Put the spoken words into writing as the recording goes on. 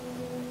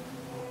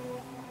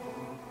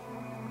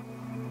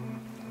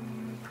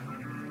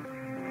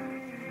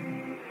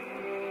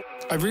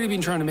I've really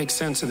been trying to make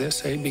sense of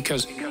this,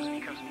 because,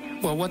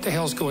 well, what the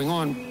hell's going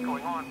on?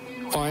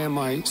 Why am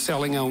I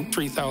selling out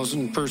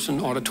 3,000 person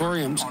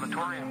auditoriums?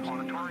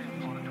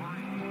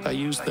 I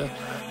use the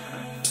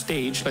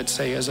stage, let's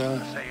say, as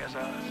a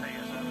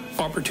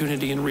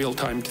opportunity in real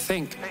time to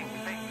think.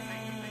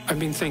 I've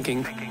been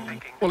thinking,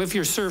 well, if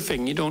you're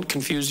surfing, you don't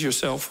confuse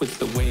yourself with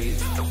the wave.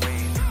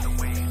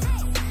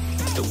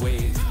 The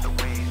wave.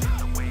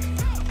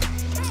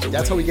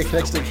 That's how we get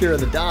connected to Kira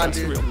the Don,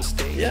 dude.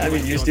 Yeah, I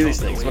mean, you just do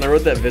these things. When I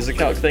wrote that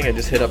VisiCalc thing, I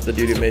just hit up the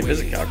dude who made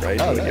VisiCalc, right?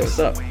 Oh, like, nice. Yo, what's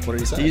up? What did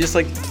he say? He just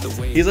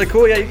he's like,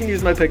 cool, yeah, you can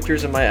use my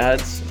pictures and my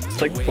ads.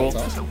 It's like, cool.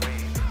 That's awesome.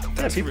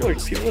 Yeah, people are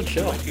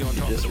chill. You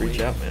just reach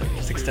out, man.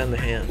 Just extend the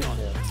hand.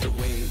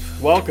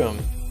 Welcome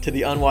to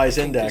the Unwise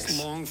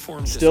Index.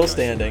 Still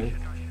standing.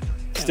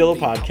 Still a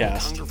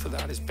podcast.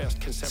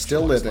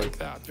 Still living.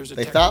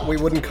 They thought we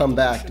wouldn't come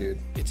back, dude.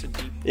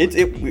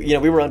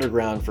 We were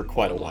underground for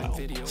quite a while.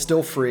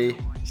 Still free.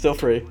 Still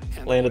free.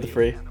 Land of the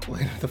free.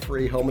 Land of the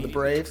free, home of the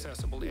brave.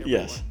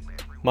 Yes.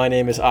 My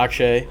name is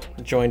Akshay,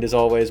 joined as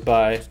always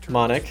by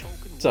Monik.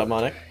 What's up,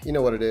 Monik? You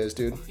know what it is,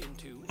 dude.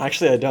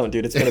 Actually, I don't,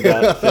 dude. It's been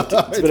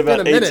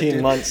about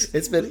 18 months.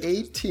 It's been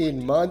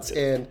 18 months,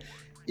 and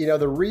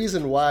the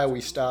reason why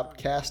we stopped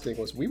casting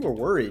was we were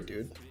worried,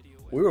 dude.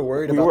 We were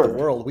worried about the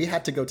world. We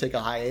had to go take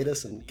a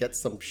hiatus and get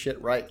some shit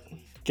right.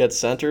 Get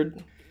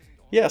centered.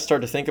 Yeah,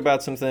 start to think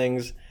about some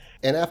things.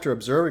 And after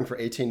observing for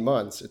 18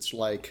 months, it's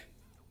like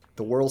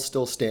the world's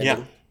still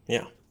standing.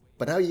 Yeah.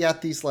 But now you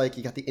got these,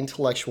 you got the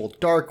intellectual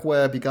dark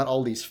web. You got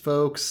all these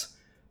folks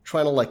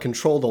trying to,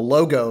 control the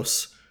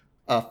logos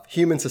of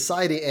human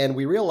society. And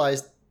we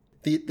realized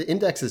the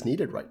index is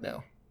needed right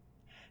now.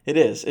 It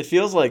is. It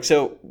feels like,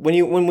 so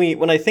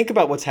when I think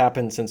about what's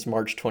happened since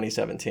March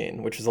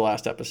 2017, which was the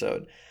last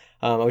episode,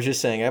 I was just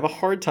saying I have a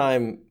hard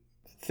time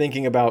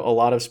thinking about a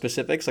lot of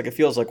specifics. It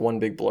feels like one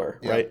big blur,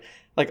 right?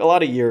 A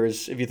lot of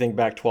years, if you think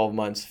back 12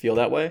 months, feel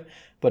that way.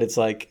 But it's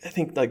I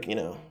think there's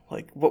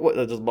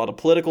a lot of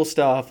political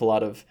stuff, a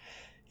lot of,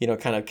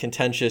 kind of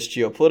contentious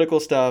geopolitical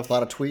stuff. A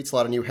lot of tweets, a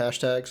lot of new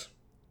hashtags.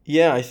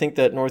 Yeah, I think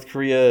that North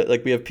Korea,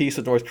 we have peace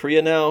with North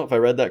Korea now, if I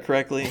read that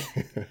correctly.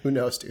 Who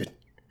knows, dude?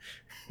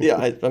 Yeah,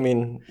 I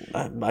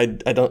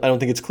don't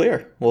think it's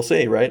clear. We'll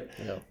see, right?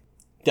 Yeah.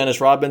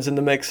 Dennis Rodman's in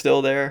the mix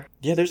still there.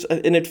 Yeah,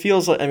 and it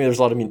feels like, there's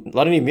a lot of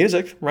new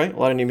music, right? A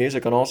lot of new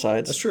music on all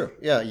sides. That's true.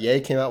 Yeah, Ye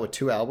came out with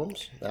 2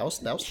 albums. That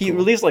was He cool.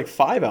 released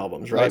 5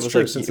 albums, right? That's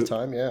true, since the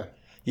time, yeah.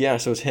 Yeah,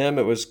 so it was him.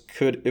 It was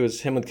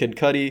him with Kid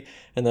Cudi,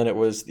 and then it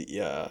was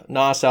the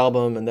Nas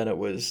album, and then it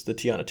was the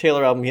Tiana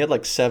Taylor album. He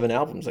had 7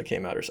 albums that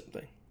came out or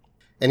something.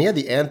 And he had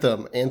the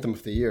anthem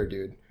of the year,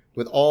 dude.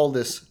 With all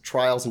this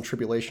trials and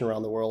tribulation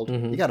around the world,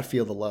 you got to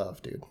feel the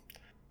love, dude.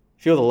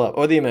 Feel the love.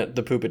 Or you meant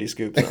the poopity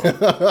scoop.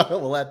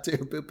 Well, that too,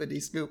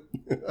 poopity scoop.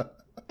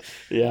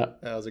 Yeah,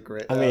 that was a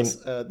great.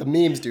 The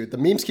memes, dude. The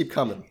memes keep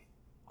coming.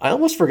 I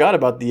almost forgot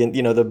about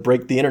the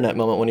break the internet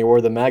moment when he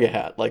wore the MAGA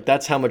hat.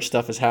 That's how much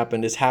stuff is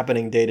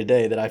happening day to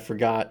day that I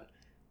forgot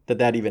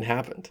that even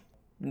happened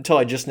until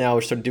I just now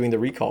started doing the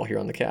recall here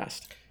on the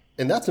cast.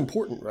 And that's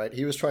important, right?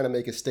 He was trying to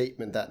make a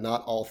statement that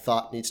not all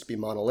thought needs to be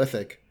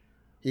monolithic.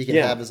 He can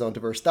have his own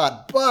diverse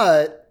thought,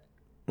 but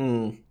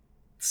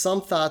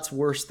some thoughts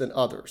worse than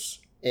others.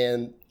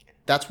 And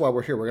that's why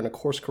we're here. We're going to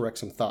course correct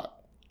some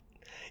thought.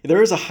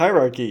 There is a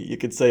hierarchy, you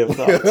could say, of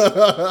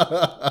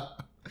thoughts.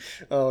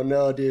 Oh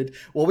no, dude.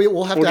 Well,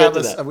 we'll have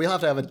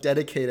to have a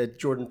dedicated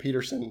Jordan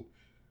Peterson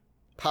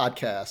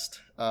podcast.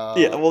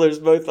 There's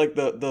both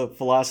the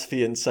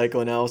philosophy and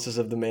psychoanalysis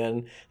of the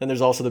man, and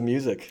there's also the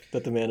music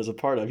that the man is a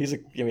part of.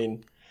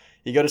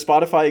 You go to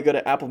Spotify, you go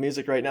to Apple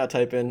Music right now,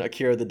 type in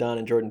Akira the Don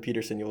and Jordan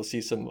Peterson, you will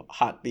see some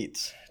hot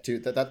beats.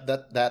 Dude,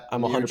 that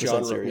I'm 100% genre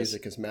serious. of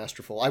music is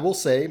masterful. I will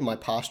say my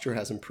posture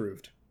has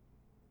improved.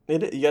 You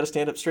got to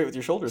stand up straight with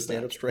your shoulders back.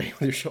 Stand up straight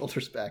with your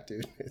shoulders back,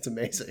 dude. It's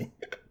amazing.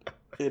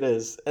 It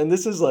is. And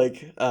this is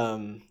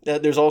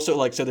there's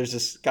also there's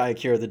this guy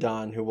Akira the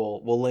Don who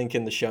we'll link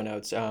in the show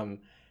notes,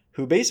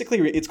 who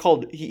basically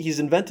he's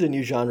invented a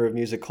new genre of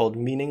music called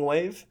meaning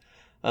wave.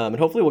 And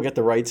hopefully we'll get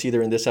the rights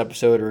either in this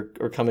episode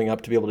or coming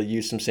up to be able to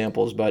use some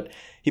samples. But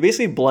he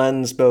basically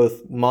blends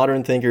both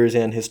modern thinkers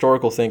and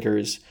historical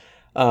thinkers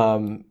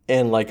and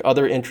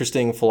other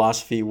interesting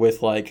philosophy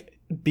with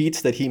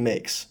beats that he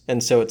makes.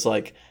 And so it's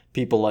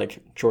people like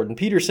Jordan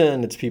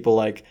Peterson, it's people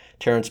like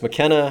Terence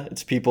McKenna,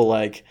 it's people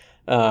like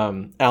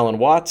Alan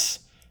Watts.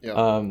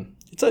 Yeah.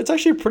 It's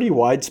actually a pretty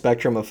wide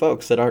spectrum of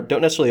folks that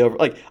don't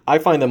necessarily I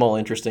find them all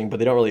interesting, but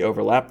they don't really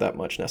overlap that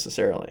much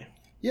necessarily.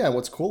 Yeah, and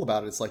what's cool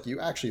about it is you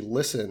actually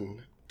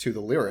listen to the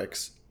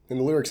lyrics, and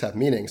the lyrics have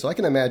meaning. So I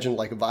can imagine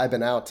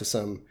vibing out to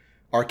some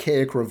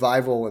archaic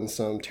revival and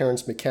some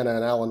Terence McKenna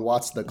and Alan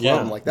Watts at the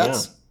club.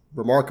 That's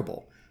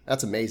remarkable.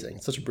 That's amazing.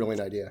 It's such a brilliant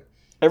idea.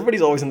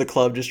 Everybody's always in the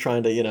club just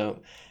trying to,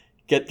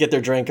 get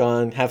their drink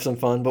on, have some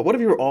fun. But what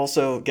if you were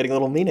also getting a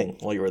little meaning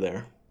while you were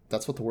there?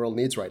 That's what the world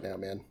needs right now,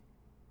 man.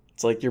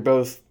 It's you're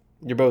both,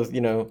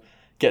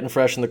 getting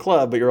fresh in the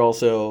club, but you're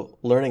also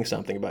learning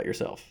something about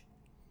yourself.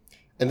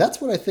 And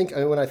that's what I think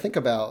when I think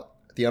about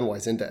the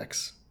Unwise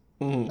Index.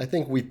 I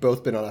think we've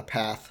both been on a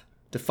path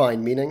to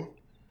find meaning.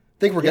 I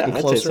think we're getting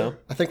closer. So.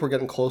 I think we're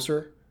getting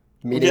closer.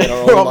 Meaning in our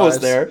own we're lives.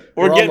 almost there.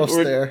 We're almost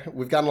there.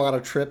 We've gotten a lot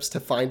of trips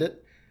to find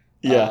it.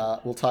 Yeah.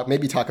 We'll talk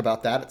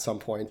about that at some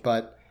point.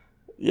 But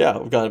yeah,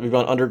 we've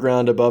gone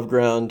underground, above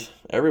ground,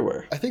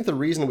 everywhere. I think the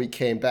reason we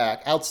came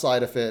back,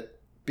 outside of it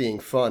being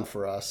fun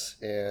for us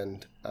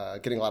and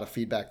getting a lot of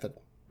feedback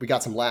that we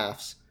got some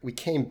laughs, we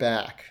came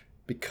back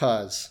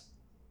because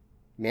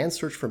man's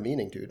search for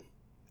meaning, dude.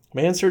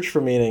 Man's search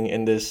for meaning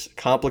in this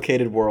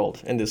complicated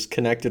world, in this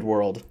connected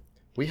world.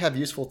 We have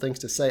useful things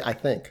to say, I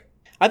think.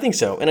 I think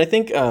so. And I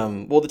think,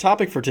 the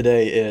topic for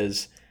today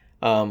is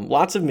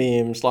lots of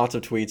memes, lots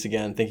of tweets,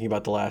 again, thinking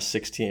about the last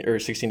 16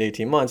 to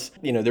 18 months.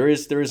 There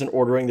is an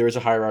ordering, there is a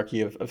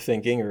hierarchy of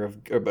thinking or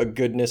of a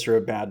goodness or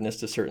a badness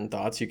to certain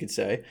thoughts, you could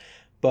say.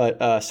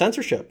 But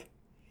censorship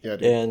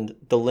and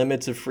the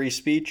limits of free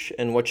speech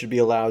and what should be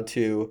allowed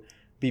to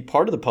be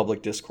part of the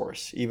public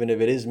discourse, even if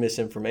it is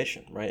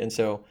misinformation, right? And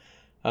so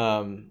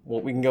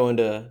we can go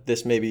into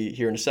this maybe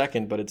here in a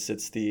second, but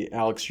it's the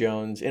Alex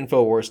Jones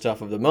InfoWars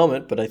stuff of the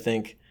moment, but I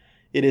think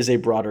it is a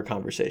broader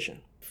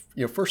conversation.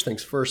 First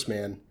things first,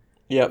 man.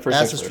 Yeah,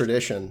 as is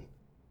tradition,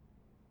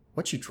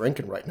 what you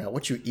drinking right now?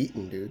 What you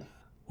eating, dude?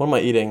 What am I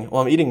eating?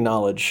 Well, I'm eating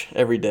knowledge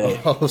every day.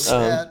 Oh,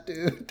 sad,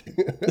 dude.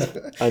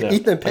 I know.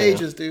 Eat them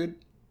pages, dude.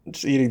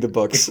 Just eating the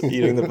books.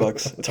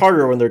 It's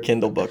harder when they're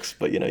Kindle books,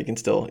 but you can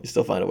still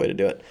find a way to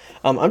do it.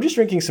 I'm just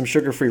drinking some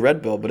sugar-free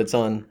Red Bull, but it's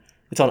on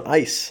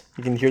ice.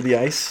 You can hear the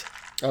ice.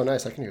 Oh,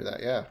 nice. I can hear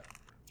that. Yeah.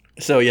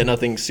 So yeah,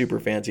 nothing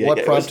super fancy.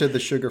 What prompted the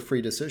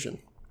sugar-free decision?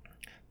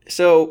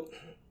 So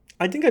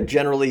I think I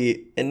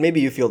generally, and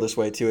maybe you feel this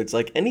way too, it's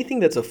like anything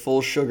that's a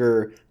full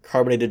sugar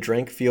carbonated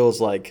drink feels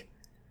like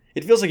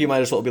you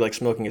might as well be like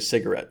smoking a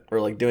cigarette or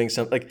like doing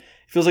something. Like, it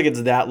feels like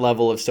it's that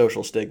level of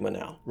social stigma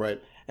now.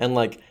 Right. And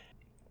like,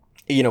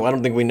 I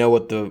don't think we know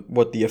what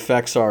the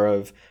effects are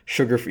of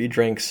sugar-free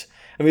drinks.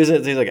 I mean,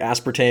 isn't it like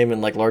aspartame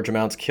in like large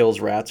amounts kills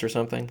rats or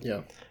something?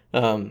 Yeah.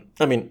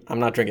 I mean, I'm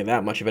not drinking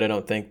that much of it, I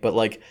don't think, but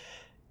like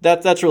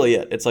that's really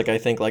it. It's like, I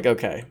think like,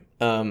 okay,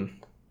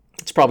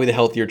 it's probably the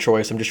healthier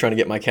choice. I'm just trying to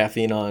get my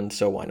caffeine on,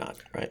 so why not,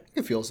 right?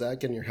 It feels that,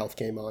 getting your health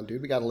game on, dude.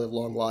 We got to live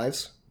long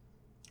lives.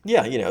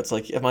 Yeah, it's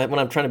like when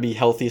I'm trying to be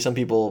healthy, some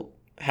people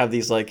have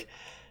these like,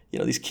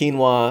 these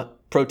quinoa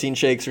protein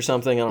shakes or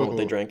something. I don't know what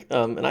they drink.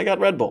 And I got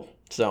Red Bull,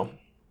 so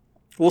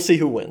we'll see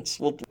who wins.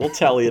 We'll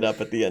tally it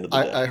up at the end of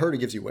the day. I heard it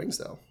gives you wings,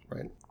 though,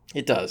 right?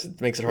 It does. It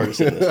makes it hard to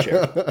sit in this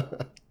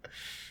chair.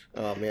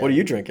 Oh man, what are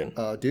you drinking?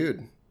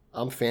 Dude,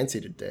 I'm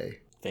fancy today.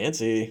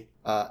 Fancy.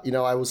 I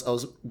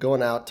was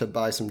going out to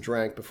buy some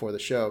drink before the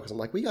show because I'm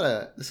like,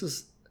 this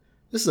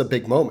is a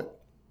big moment.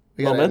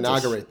 We gotta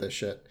inaugurate this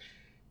shit.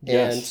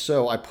 Yes. And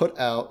so I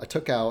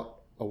took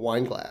out a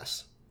wine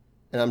glass,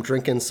 and I'm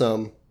drinking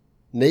some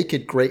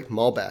Naked Grape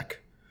Malbec.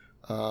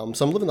 So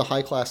I'm living the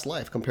high class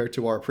life compared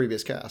to our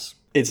previous cast.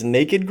 It's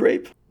Naked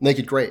Grape?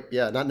 Naked Grape,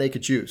 yeah, not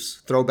Naked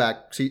Juice.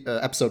 Throwback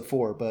episode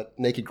 4, but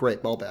Naked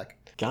Grape Malbec.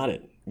 Got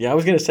it. Yeah, I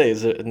was gonna say,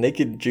 is it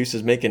Naked Juice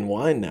is making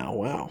wine now?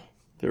 Wow,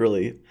 they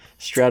really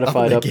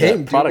stratified up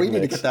that product mix. We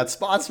need to get that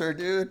sponsor,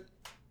 dude.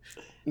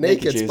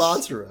 Naked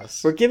sponsor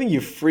us. We're giving you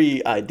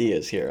free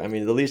ideas here. I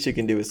mean, the least you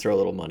can do is throw a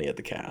little money at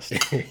the cast.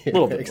 A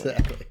little bit.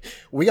 Exactly.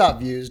 We got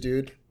views,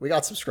 dude. We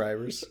got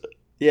subscribers.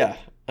 Yeah.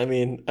 I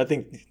mean, I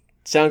think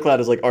SoundCloud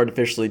is like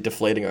artificially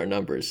deflating our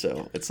numbers.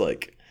 So it's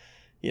like,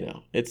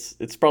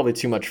 it's probably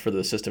too much for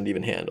the system to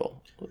even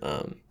handle.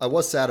 I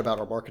was sad about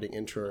our marketing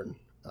intern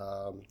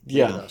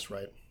leaving us,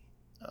 right?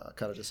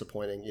 Kind of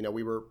disappointing.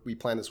 We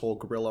planned this whole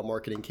guerrilla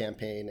marketing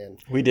campaign, and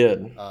we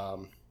did.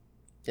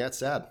 It's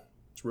sad.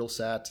 It's real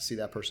sad to see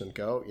that person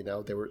go.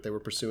 They were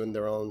pursuing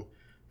their own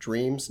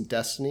dreams and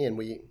destiny, and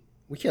we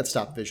can't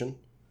stop vision.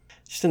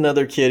 Just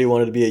another kid who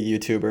wanted to be a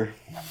YouTuber,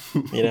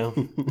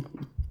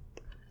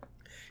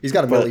 He's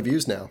got a million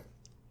views now.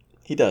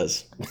 He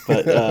does,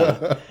 but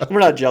we're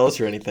not jealous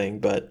or anything.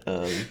 But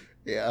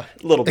yeah,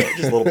 a little bit,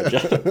 just a little bit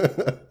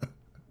jealous.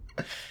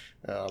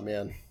 Oh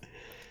man.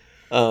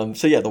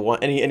 So yeah,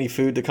 any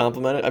food to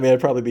complement it? I mean, I'd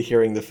probably be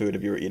hearing the food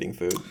if you were eating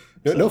food.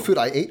 No food.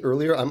 I ate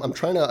earlier. I'm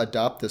trying to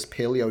adopt this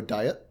paleo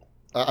diet.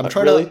 I'm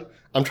trying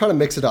to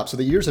mix it up. So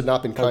the years have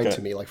not been kind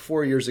to me. Like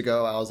 4 years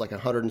ago, I was like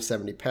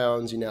 170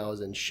 pounds. I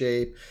was in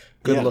shape,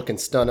 good looking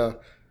stunner.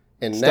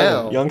 And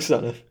now, young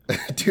stunner,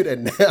 dude.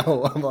 And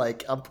now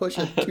I'm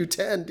pushing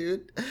 210,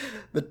 dude.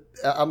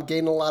 I'm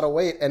gaining a lot of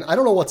weight, and I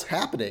don't know what's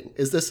happening.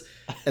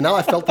 And now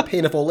I felt the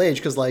pain of old age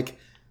because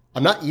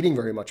I'm not eating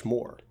very much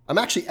more. I'm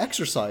actually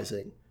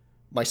exercising.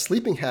 My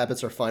sleeping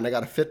habits are fine. I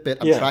got a Fitbit.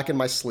 I'm tracking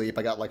my sleep.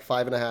 I got like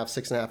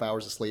 6.5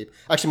 hours of sleep.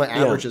 Actually, my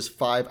average is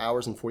 5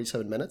 hours and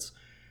 47 minutes.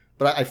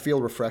 But I feel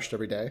refreshed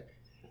every day.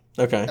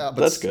 Okay,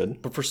 that's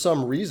good. But for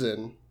some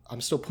reason, I'm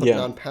still putting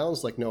on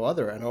pounds like no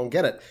other, and I don't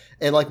get it.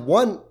 And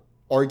one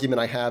argument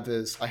I have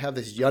is I have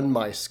this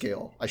Yunmai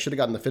scale. I should have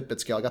gotten the Fitbit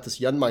scale. I got this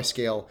Yunmai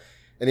scale.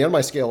 And the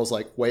Yunmai scale is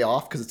way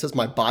off because it says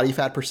my body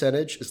fat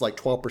percentage is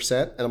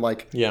 12%. And I'm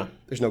like,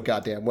 there's no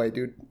goddamn way,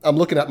 dude. I'm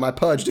looking at my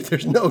pudge, dude.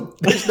 There's no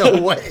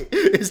way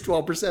it's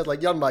 12%. Like,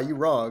 Yunmai, you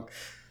wrong.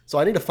 So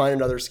I need to find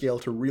another scale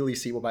to really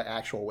see what my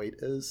actual weight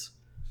is.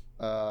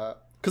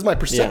 Because my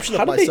perception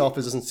of myself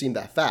doesn't seem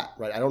that fat,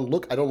 right? I don't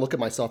look at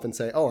myself and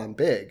say, "Oh, I'm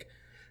big."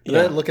 But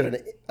then I look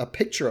at a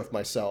picture of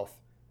myself.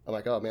 I'm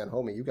like, "Oh man,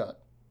 homie, you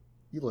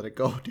let it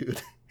go, dude.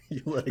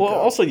 You let it go." Well,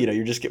 also,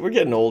 we're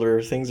getting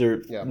older. Things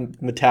are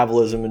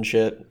metabolism and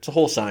shit. It's a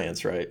whole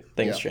science, right?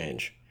 Things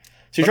change.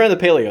 So you're trying the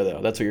paleo though.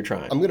 That's what you're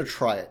trying. I'm gonna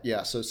try it.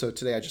 Yeah. So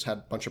today I just had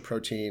a bunch of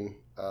protein,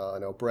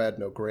 no bread,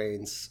 no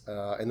grains,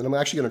 and then I'm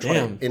actually gonna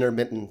try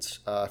intermittent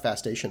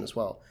fastation as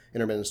well.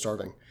 Intermittent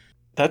starving.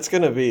 That's a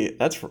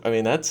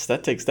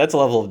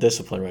level of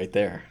discipline right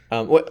there.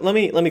 Let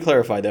me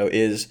clarify though.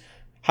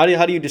 How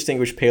do you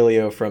distinguish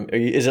paleo from?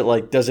 Is it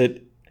like does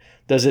it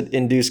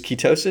induce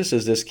ketosis?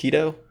 Is this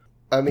keto?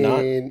 I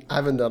mean, I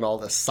haven't done all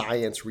the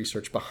science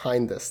research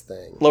behind this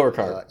thing. Lower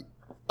carb.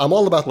 I'm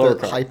all about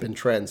the hype and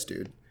trends,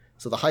 dude.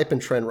 So the hype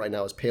and trend right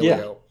now is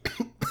paleo.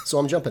 Yeah. So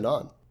I'm jumping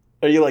on.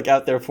 Are you like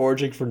out there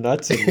foraging for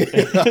nuts? That'd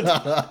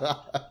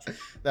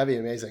be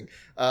amazing.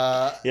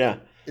 Yeah.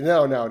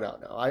 No.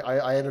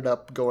 I ended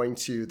up going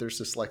to, there's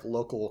this like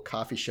local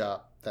coffee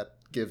shop that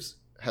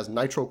has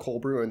nitro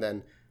cold brew and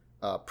then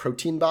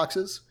protein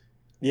boxes.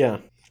 Yeah.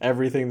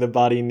 Everything the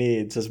body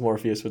needs, as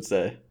Morpheus would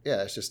say.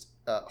 Yeah. It's just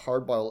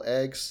hard-boiled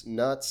eggs,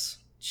 nuts,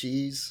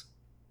 cheese,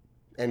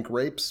 and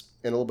grapes,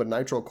 and a little bit of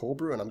nitro cold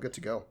brew, and I'm good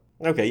to go.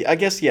 Okay. I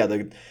guess,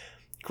 the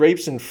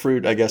grapes and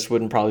fruit, I guess,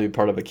 wouldn't probably be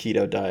part of a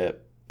keto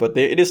diet. But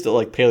it is still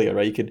like paleo,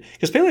 right?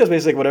 Because paleo is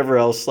basically whatever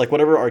else, like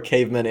whatever our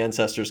cavemen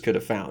ancestors could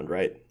have found,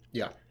 right?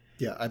 Yeah.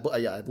 I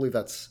believe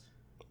that's.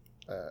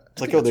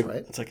 It's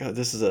like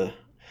this is a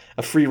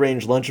free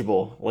range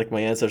Lunchable, like my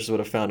ancestors would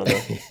have found on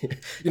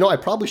the. I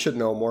probably should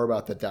know more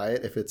about the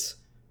diet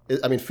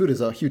food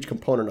is a huge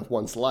component of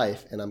one's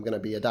life, and I'm going to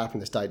be adopting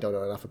this diet. Don't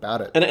know enough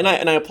about it. And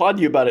I applaud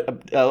you about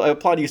it. I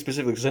applaud you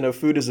specifically because I know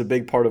food is a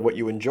big part of what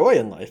you enjoy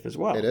in life as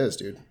well. It is,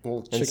 dude.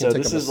 Well, and so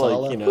this is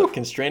like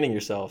constraining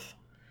yourself.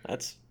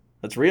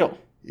 That's real.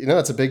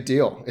 It's a big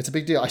deal. It's a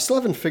big deal. I still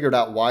haven't figured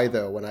out why,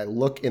 though. When I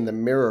look in the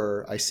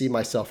mirror, I see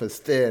myself as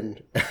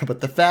thin,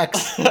 but the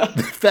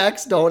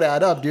facts don't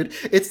add up, dude.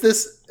 It's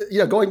this,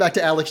 going back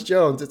to Alex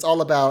Jones, it's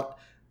all about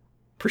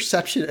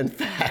perception and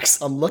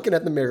facts. I'm looking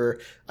at the mirror,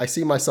 I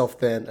see myself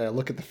thin, and I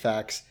look at the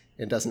facts,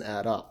 and it doesn't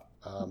add up.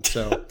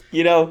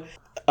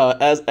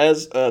 As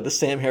the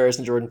Sam Harris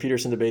and Jordan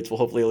Peterson debates will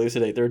hopefully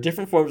elucidate, there are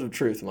different forms of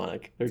truth,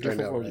 Mike. There are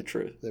different forms of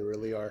truth. They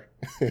really are.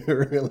 They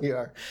really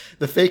are.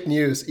 The fake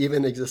news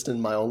even exists in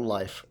my own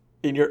life.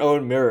 In your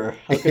own mirror.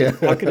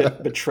 How could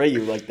it betray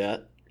you like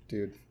that?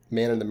 Dude,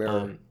 man in the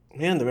mirror.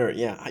 Man in the mirror,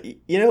 yeah.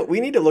 We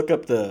need to look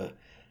up the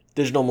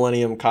Digital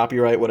Millennium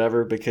copyright,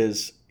 whatever,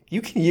 because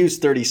you can use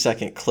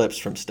 30-second clips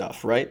from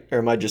stuff, right? Or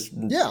am I just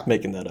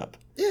making that up?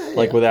 Yeah.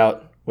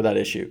 Without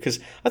issue? Because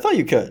I thought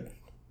you could.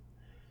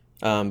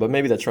 But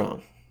maybe that's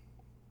wrong.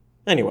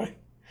 Anyway,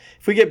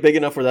 if we get big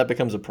enough where that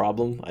becomes a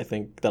problem, I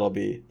think that'll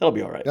be all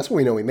right. That's when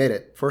we know we made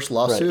it. First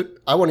lawsuit, right.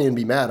 I won't even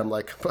be mad. I'm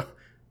like,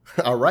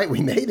 all right, we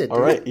made it. All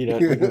right,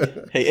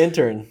 hey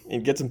intern,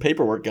 and get some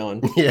paperwork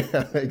going.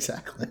 Yeah,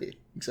 exactly.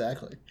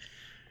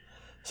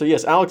 So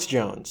yes, Alex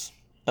Jones.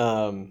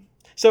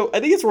 So I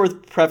think it's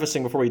worth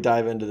prefacing before we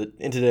dive into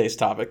today's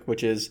topic,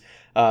 which is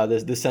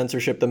the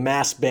censorship, the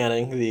mass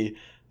banning, the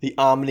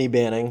omni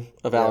banning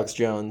of Alex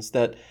Jones.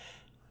 That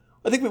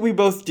I think we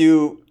both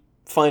do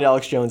find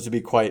Alex Jones to be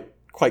quite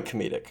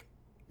comedic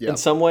in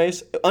some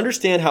ways.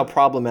 Understand how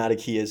problematic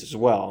he is as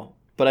well,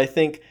 but I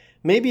think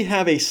maybe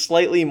have a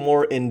slightly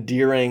more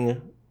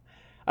endearing,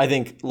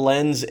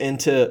 lens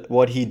into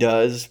what he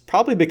does,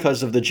 probably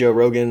because of the Joe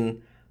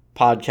Rogan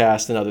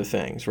podcast and other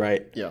things,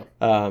 right? Yeah.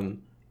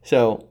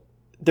 So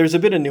there's a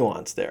bit of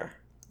nuance there.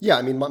 Yeah,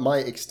 I mean, my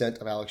extent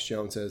of Alex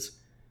Jones is,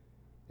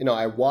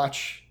 I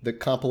watch the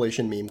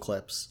compilation meme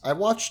clips. I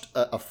watched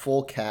a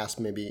full cast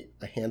maybe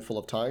a handful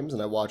of times,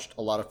 and I watched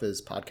a lot of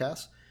his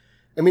podcasts.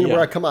 I mean, where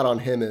I come out on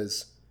him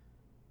is,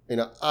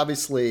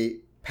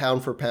 obviously,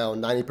 pound for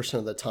pound, 90%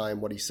 of the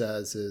time what he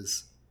says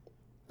is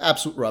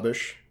absolute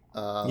rubbish.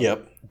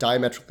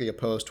 Diametrically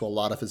opposed to a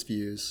lot of his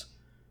views.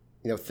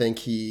 Think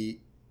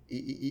he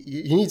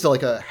needs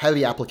like a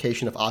heavy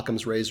application of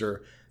Occam's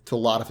razor to a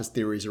lot of his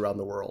theories around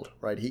the world,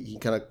 right? He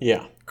kind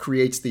of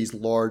creates these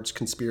large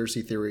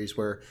conspiracy theories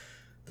where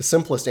the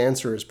simplest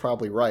answer is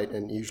probably right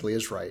and usually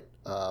is right.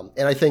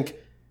 And I think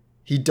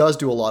he does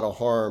do a lot of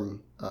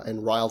harm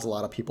and riles a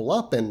lot of people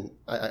up. And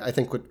I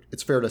think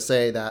it's fair to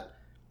say that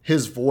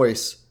his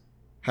voice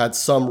had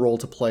some role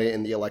to play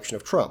in the election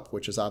of Trump,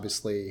 which is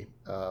obviously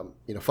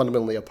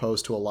fundamentally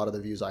opposed to a lot of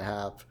the views I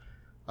have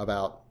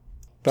about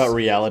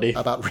reality.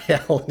 About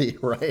reality,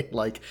 right?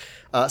 Like,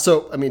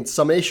 so I mean,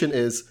 summation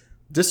is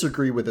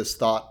disagree with his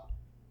thought,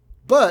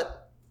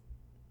 but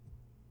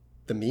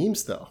the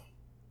memes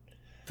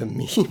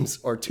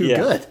are too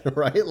good,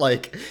 right?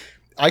 Like,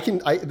 I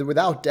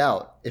without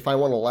doubt, if I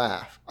want to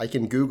laugh, I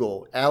can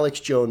Google Alex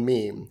Jones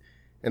meme,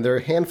 and there are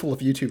a handful of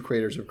YouTube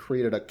creators who have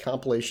created a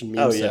compilation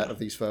meme set of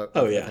these photos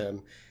of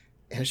him,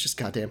 and it's just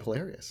goddamn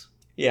hilarious.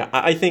 Yeah,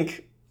 I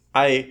think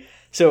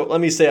So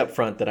let me say up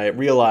front that I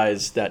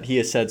realize that he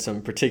has said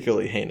some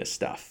particularly heinous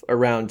stuff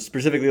around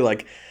specifically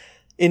like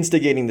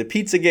instigating the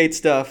Pizzagate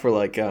stuff, where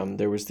like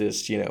there was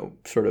this,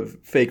 sort of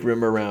fake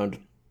rumor around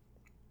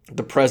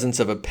the presence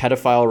of a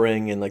pedophile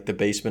ring in like the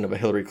basement of a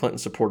Hillary Clinton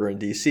supporter in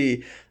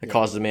DC that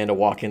caused a man to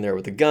walk in there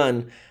with a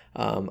gun.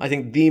 I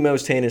think the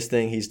most heinous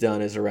thing he's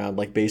done is around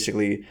like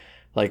basically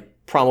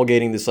like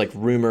promulgating this like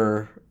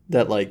rumor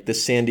that like the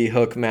Sandy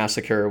Hook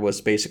massacre was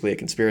basically a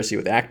conspiracy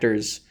with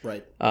actors.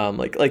 Right.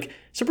 Like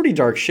some pretty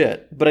dark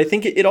shit. But I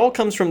think it all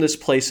comes from this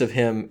place of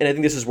him, and I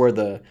think this is where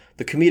the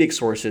comedic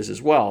source is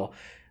as well,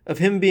 of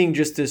him being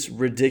just this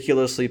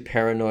ridiculously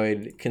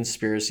paranoid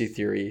conspiracy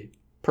theory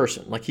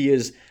person. Like he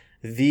is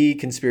the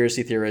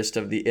conspiracy theorist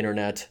of the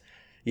internet,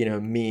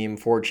 meme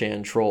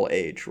 4chan troll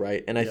age,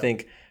 right? And I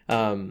think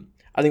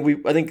I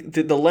think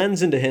the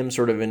lens into him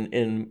sort of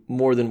in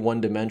more than one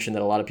dimension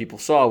that a lot of people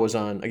saw was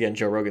on, again,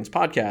 Joe Rogan's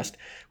podcast,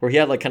 where he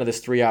had like kind of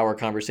this 3-hour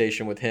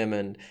conversation with him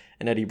and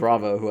Eddie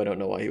Bravo, who I don't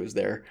know why he was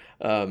there.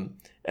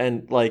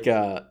 And like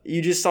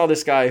you just saw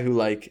this guy who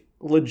like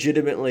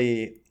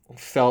legitimately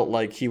felt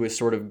like he was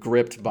sort of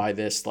gripped by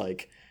this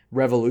like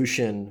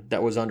revolution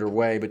that was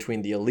underway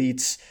between the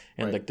elites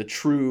and like the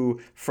true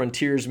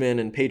frontiersmen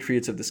and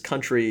patriots of this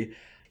country.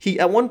 He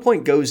at one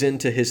point goes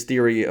into his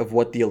theory of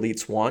what the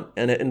elites want,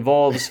 and it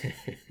involves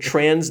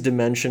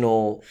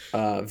trans-dimensional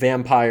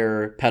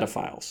vampire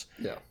pedophiles.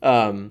 Yeah.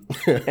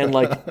 And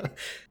like,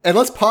 and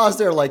let's pause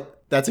there. Like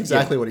that's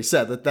exactly what he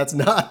said. That's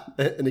not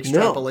an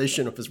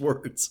extrapolation of his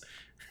words.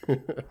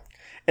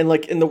 And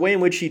like in the way in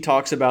which he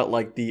talks about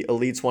like the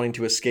elites wanting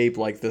to escape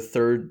like the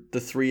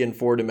 3 and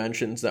 4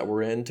 dimensions that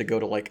we're in to go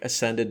to like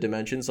ascended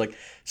dimensions. Like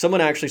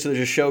someone actually, so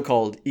there's a show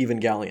called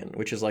Evangelion,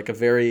 which is like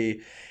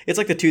it's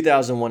like the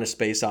 2001: A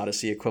Space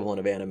Odyssey equivalent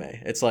of anime.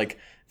 It's like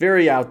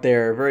very out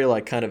there, very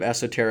like kind of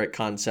esoteric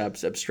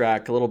concepts,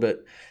 abstract, a little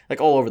bit like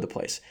all over the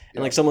place.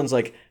 And like someone's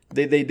like,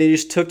 they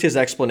just took his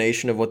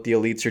explanation of what the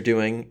elites are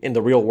doing in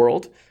the real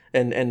world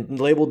and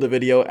labeled the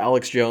video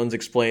Alex Jones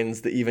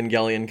Explains the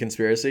Evangelion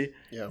Conspiracy.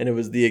 Yeah. And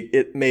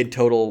it made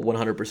total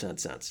 100%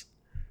 sense.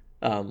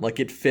 Like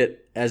it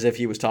fit as if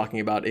he was talking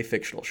about a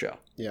fictional show.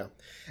 Yeah.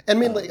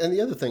 And I mean, and the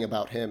other thing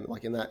about him,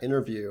 like in that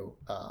interview,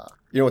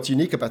 what's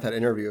unique about that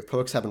interview, if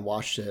folks haven't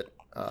watched it,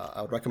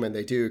 I would recommend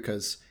they do,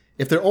 because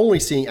if they're only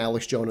seeing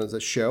Alex Jones as a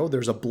show,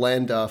 there's a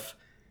blend of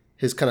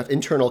his kind of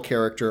internal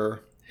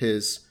character,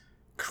 his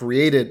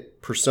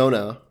created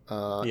persona,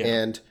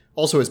 and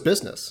also his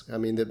business. I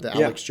mean, the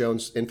Alex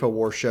Jones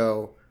InfoWars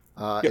show.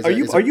 Are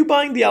you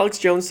buying the Alex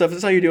Jones stuff? Is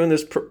this how you're doing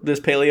this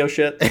paleo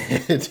shit?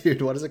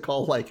 Dude, what is it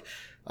called? Like,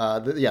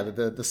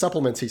 the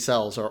supplements he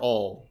sells are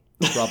all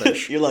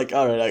rubbish. You're like,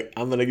 all right,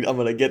 I'm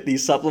gonna get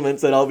these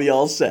supplements and I'll be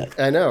all set.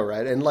 I know,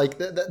 right? And like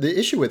the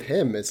issue with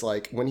him is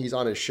like when he's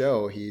on his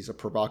show, he's a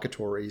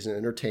provocateur, he's an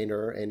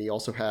entertainer, and he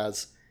also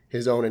has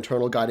his own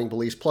internal guiding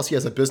beliefs. Plus, he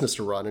has a business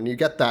to run, and you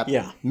get that,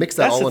 mix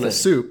that all in a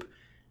soup,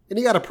 and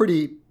you got a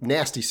pretty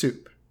nasty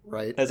soup.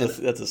 Right, that's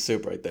a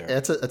soup right there.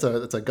 It's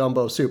a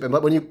gumbo soup.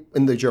 But when you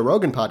in the Joe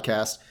Rogan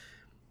podcast,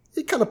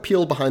 it kind of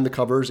peeled behind the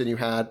covers, and you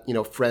had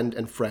friend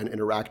and friend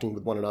interacting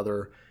with one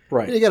another.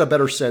 Right, and you get a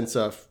better sense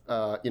of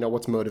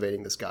what's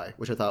motivating this guy,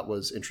 which I thought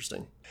was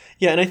interesting.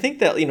 Yeah, and I think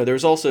that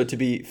there's also, to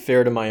be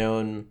fair to my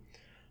own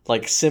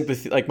like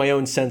sympathy, like my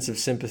own sense of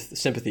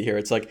sympathy here.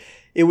 It's like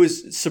it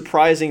was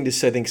surprising to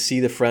see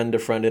the friend to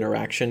friend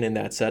interaction in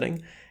that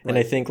setting. And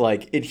I think I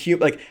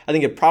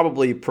think it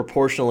probably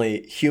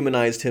proportionally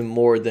humanized him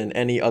more than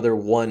any other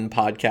one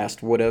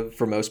podcast would have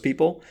for most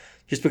people,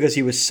 just because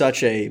he was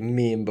such a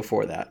meme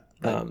before that.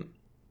 Right.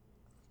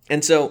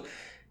 And so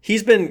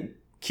he's been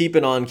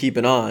keeping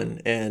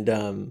on,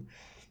 and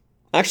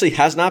actually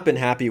has not been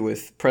happy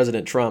with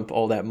President Trump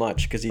all that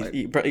much, because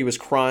he was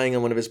crying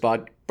on one of his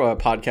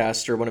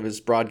podcasts, or one of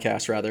his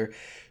broadcasts rather,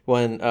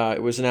 when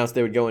it was announced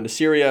they would go into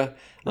Syria.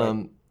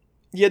 Right.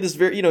 He had this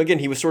very, again,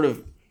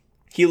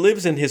 he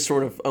lives in his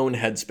sort of own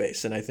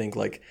headspace. And I think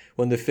like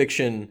when the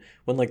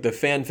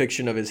fan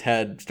fiction of his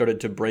head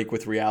started to break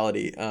with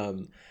reality,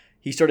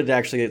 he started to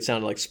actually, it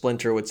sounded like,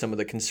 splinter with some of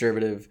the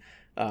conservative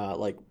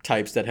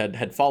types that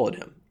had followed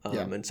him,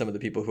 and some of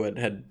the people who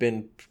had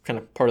been kind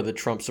of part of the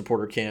Trump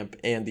supporter camp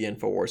and the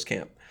InfoWars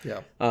camp.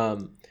 Yeah.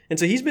 And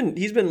so he's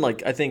been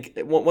like, I think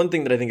one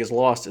thing that I think is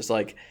lost is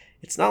like,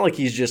 it's not like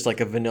he's just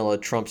like a vanilla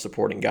Trump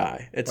supporting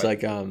guy. It's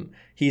like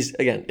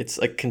it's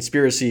like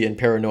conspiracy and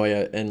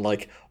paranoia, and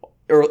like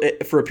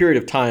for a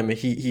period of time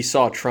he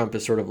saw Trump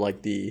as sort of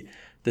like the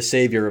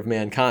savior of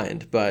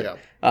mankind, but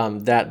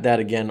that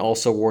again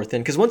also wore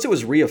thin, because once it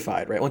was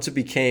reified, right? Once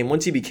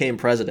he became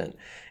president,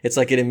 it's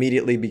like it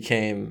immediately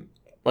became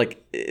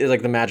like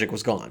the magic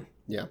was gone.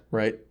 Yeah.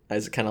 Right.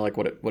 As kind of like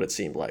what it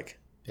seemed like.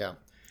 Yeah.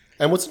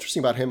 And what's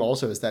interesting about him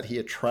also is that he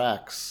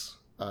attracts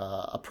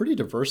a pretty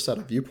diverse set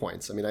of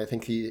viewpoints. I mean, I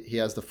think he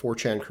has the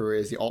 4chan crew, he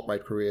has the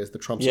alt-right crew, he has the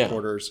Trump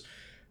supporters.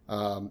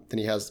 Then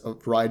he has a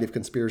variety of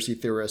conspiracy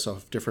theorists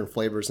of different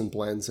flavors and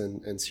blends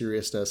and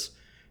seriousness.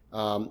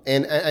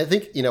 And I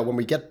think, when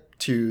we get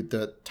to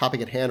the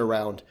topic at hand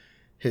around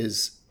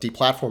his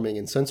deplatforming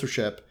and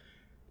censorship,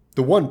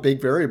 The one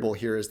big variable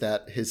here is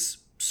that his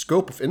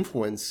scope of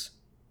influence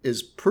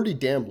is pretty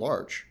damn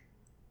large.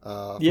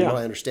 From what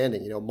I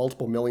understanding,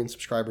 multiple million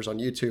subscribers on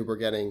YouTube are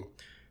getting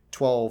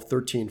 12,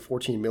 13,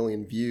 14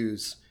 million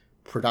views,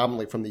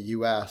 predominantly from the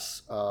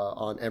US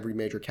on every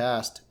major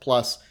cast,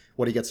 plus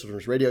what he gets from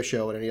his radio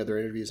show and any other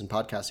interviews and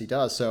podcasts he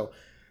does. So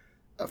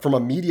from a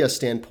media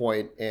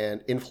standpoint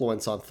and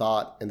influence on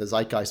thought and the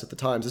zeitgeist at the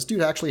times, this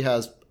dude actually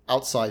has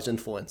outsized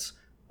influence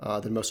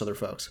than most other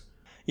folks.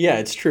 Yeah,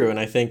 it's true. And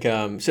I think,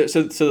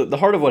 so the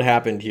heart of what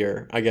happened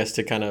here, I guess,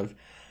 to kind of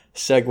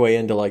segue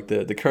into like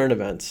the current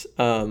events,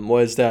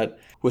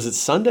 was it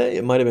Sunday?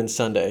 It might've been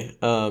Sunday.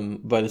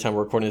 By the time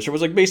we're recording this, it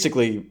was like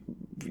basically,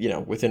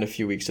 within a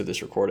few weeks of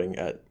this recording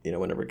at,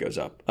 whenever it goes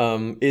up,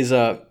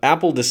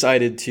 Apple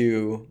decided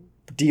to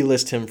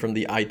delist him from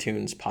the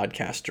iTunes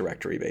podcast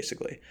directory,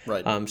 basically.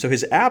 Right. So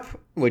his app,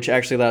 which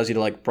actually allows you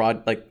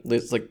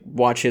to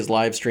watch his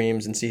live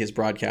streams and see his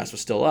broadcast, was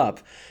still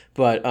up,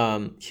 but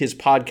his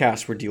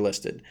podcasts were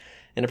delisted.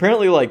 And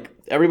apparently, like,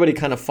 everybody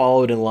kind of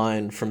followed in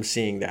line from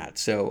seeing that.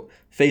 So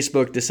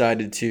Facebook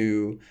decided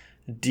to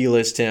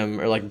delist him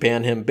or like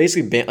ban him,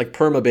 basically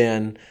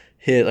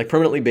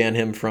permanently ban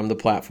him from the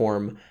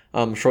platform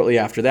shortly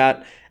after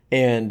that.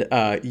 And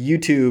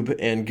YouTube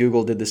and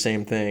Google did the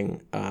same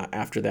thing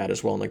after that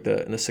as well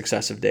in the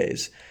successive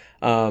days.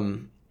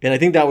 And I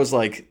think that was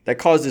that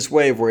caused this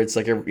wave where it's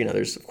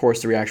there's of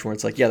course the reaction where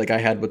it's like, yeah, the guy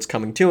had what's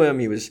coming to him.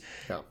 He was,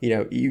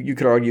 you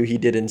could argue he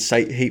did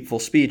incite hateful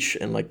speech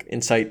and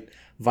incite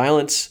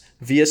violence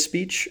via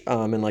speech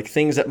and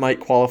things that might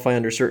qualify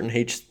under certain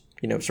hate,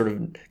 sort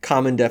of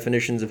common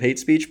definitions of hate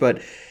speech.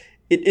 But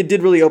it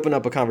did really open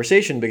up a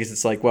conversation because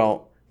it's like,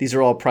 well, these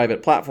are all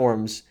private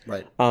platforms.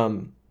 Right.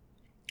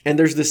 And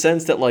there's the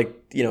sense that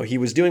he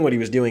was doing what he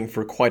was doing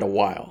for quite a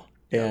while.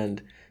 Yeah.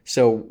 And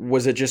so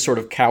was it just sort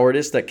of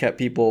cowardice that kept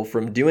people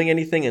from doing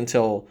anything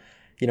until,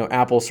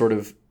 Apple sort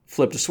of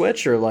flipped a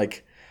switch, or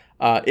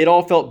it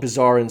all felt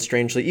bizarre and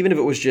strangely, even if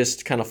it was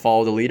just kind of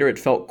follow the leader, it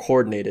felt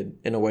coordinated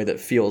in a way that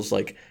feels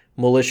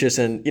malicious.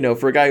 And,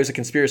 for a guy who's a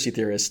conspiracy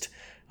theorist,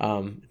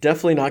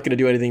 definitely not going to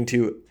do anything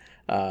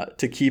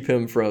to keep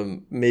him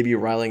from maybe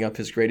riling up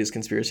his greatest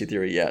conspiracy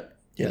theory yet,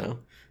 you know?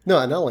 No,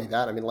 and not only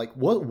that, I mean,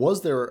 what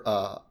was there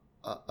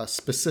a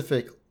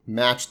specific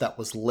match that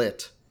was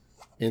lit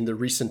in the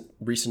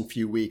recent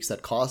few weeks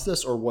that caused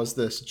this, or was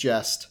this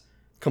just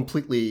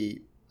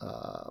completely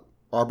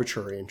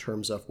arbitrary in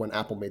terms of when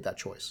Apple made that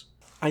choice?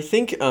 I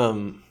think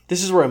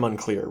this is where I'm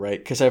unclear, right?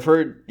 Because I've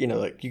heard,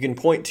 you can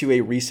point to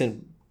a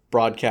recent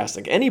broadcast,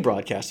 any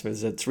broadcast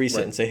that's recent,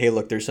 right, and say, hey,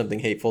 look, there's something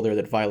hateful there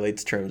that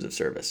violates terms of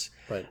service.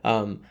 Right.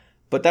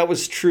 But that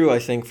was true, I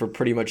think, for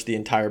pretty much the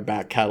entire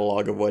back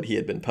catalog of what he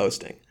had been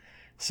posting.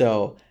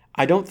 So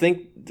I don't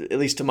think, at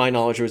least to my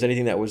knowledge, there was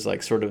anything that was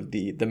sort of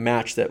the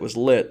match that was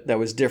lit that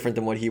was different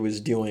than what he was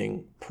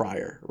doing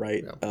prior,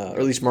 right? Yeah. Or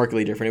at least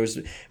markedly different.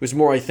 It was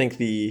more, I think,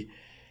 it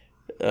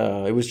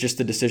was just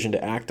the decision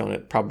to act on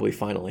it probably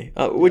finally,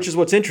 which is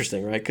what's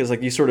interesting, right? Because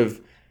you sort of,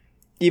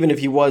 even if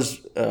he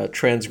was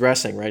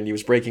transgressing, right, and he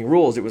was breaking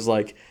rules, it was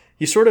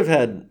you sort of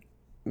had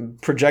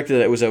projected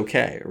that it was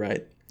okay,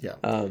 right? Yeah.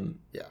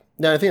 Yeah.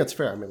 No, I think that's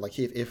fair. I mean,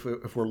 if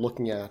we're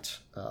looking at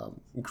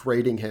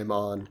grading him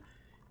on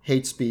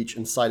hate speech,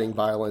 inciting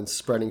violence,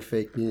 spreading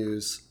fake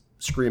news,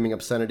 screaming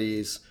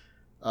obscenities,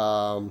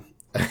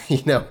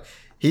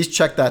 he's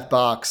checked that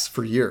box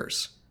for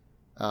years.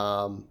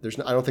 I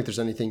don't think there's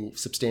anything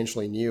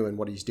substantially new in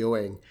what he's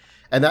doing.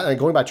 And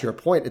going back to your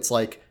point, it's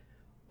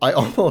I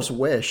almost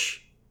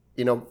wish,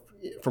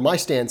 from my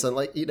stance, and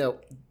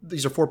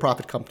these are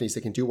for-profit companies,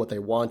 they can do what they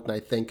want, and I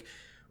think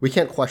we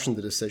can't question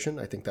the decision.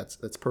 I think that's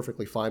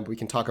perfectly fine. But we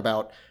can talk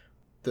about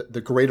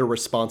the greater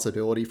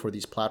responsibility for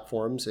these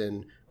platforms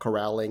in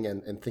corralling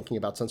and thinking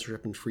about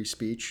censorship and free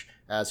speech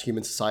as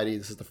human society.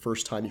 This is the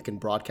first time you can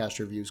broadcast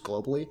your views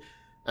globally.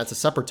 That's a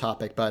separate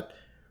topic. But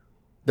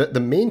the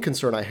main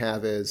concern I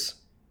have is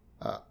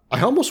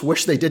I almost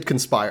wish they did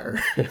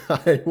conspire.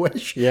 I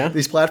wish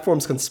these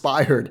platforms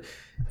conspired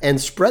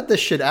and spread this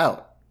shit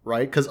out,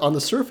 right? Because on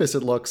the surface,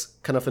 it looks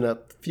kind of in a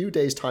few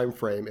days time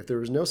frame. If there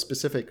was no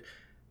specific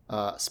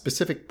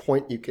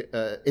point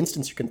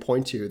instance you can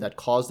point to that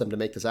caused them to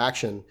make this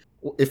action.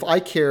 If I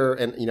care,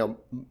 and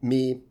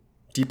me,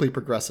 deeply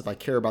progressive, I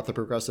care about the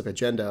progressive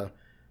agenda,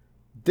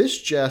 this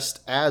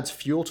just adds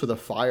fuel to the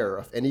fire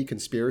of any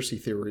conspiracy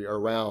theory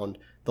around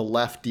the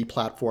left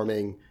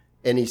deplatforming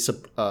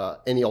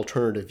any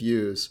alternative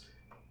views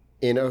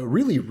in a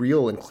really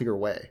real and clear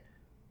way.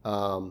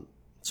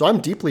 So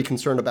I'm deeply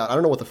concerned about, I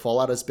don't know what the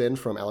fallout has been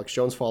from Alex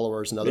Jones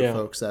followers and other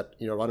folks that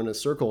run in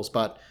his circles,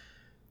 but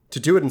to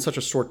do it in such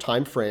a short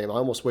time frame, I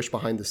almost wish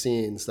behind the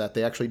scenes that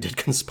they actually did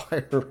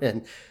conspire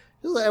and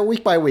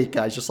week by week,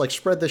 guys, just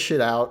spread this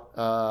shit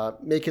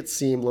out, make it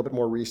seem a little bit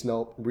more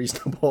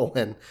reasonable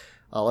and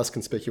less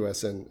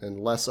conspicuous and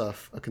less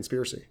of a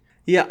conspiracy.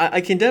 Yeah, I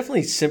can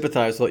definitely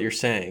sympathize with what you're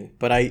saying,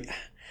 but I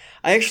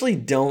actually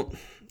don't.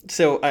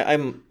 So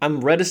I'm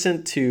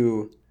reticent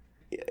to,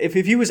 if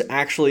he was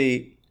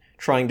actually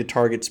trying to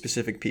target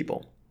specific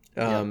people,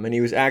 And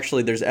he was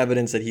actually, there's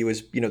evidence that he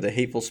was, the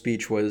hateful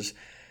speech was,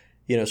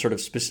 sort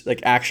of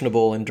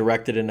actionable and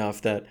directed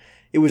enough that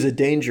it was a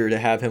danger to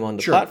have him on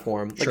the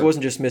platform. Like it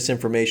wasn't just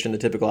misinformation, the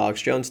typical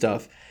Alex Jones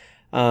stuff.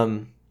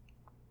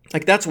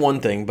 Like that's one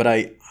thing, but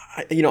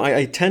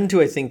I tend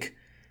to, I think,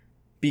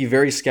 be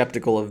very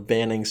skeptical of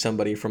banning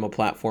somebody from a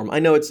platform. I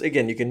know it's,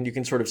 again, you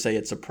can sort of say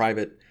it's a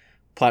private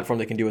platform,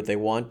 they can do what they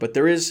want, but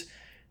there is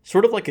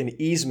sort of like an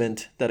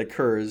easement that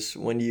occurs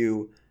when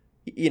you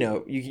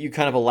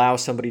kind of allow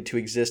somebody to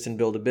exist and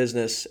build a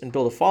business and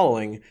build a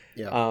following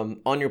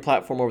on your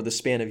platform over the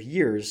span of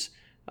years,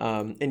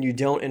 and you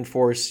don't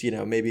enforce,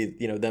 maybe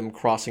them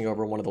crossing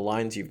over one of the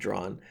lines you've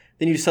drawn.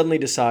 Then you suddenly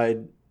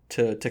decide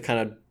to kind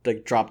of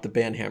like drop the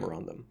ban hammer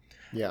on them.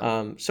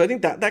 Yeah. So I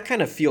think that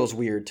kind of feels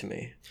weird to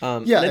me.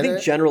 And I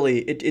think generally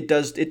it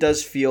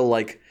does feel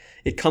like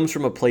it comes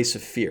from a place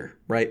of fear,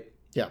 right?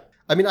 Yeah.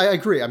 I mean, I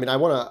agree. I mean, I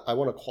want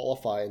to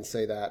qualify and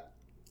say that,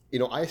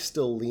 I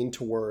still lean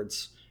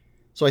towards.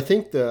 So I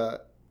think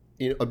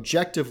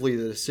objectively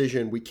the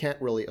decision, we can't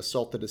really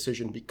assault the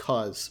decision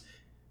because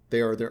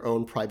they are their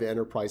own private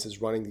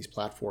enterprises running these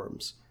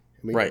platforms.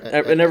 Right.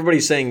 And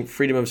everybody's saying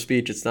freedom of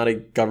speech. It's not a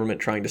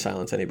government trying to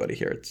silence anybody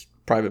here. It's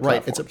private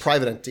platforms. Right. It's a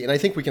private entity. And I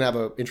think we can have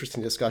an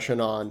interesting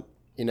discussion on,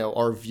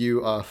 our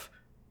view of,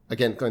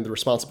 again, going the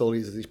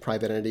responsibilities of these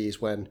private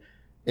entities when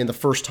in the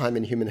first time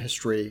in human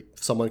history,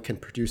 someone can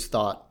produce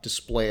thought,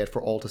 display it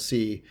for all to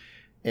see.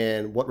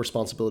 And what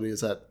responsibility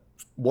does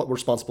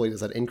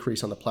that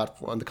increase on the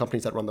platform, on the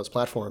companies that run those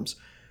platforms?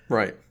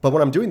 Right. But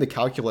when I'm doing the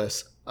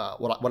calculus,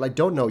 what I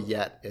don't know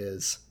yet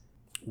is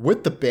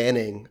with the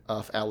banning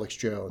of Alex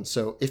Jones.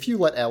 So if you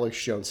let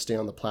Alex Jones stay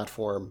on the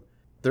platform,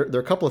 there are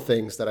a couple of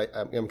things that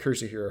I'm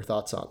curious to hear your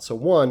thoughts on. So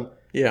one,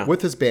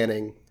 with his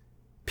banning,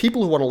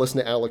 people who want to listen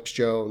to Alex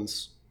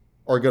Jones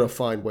are going to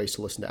find ways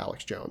to listen to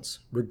Alex Jones,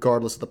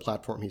 regardless of the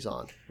platform he's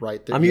on,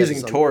 right? I'm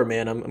using Tor,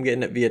 man. I'm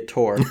getting it via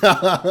Tor.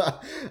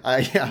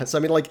 Yeah. So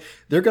I mean, like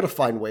they're going to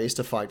find ways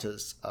to find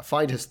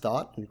his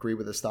thought and agree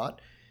with his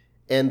thought.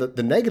 And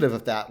the negative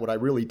of that, what I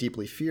really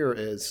deeply fear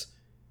is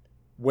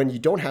when you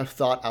don't have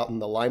thought out in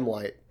the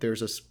limelight,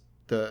 there's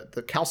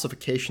the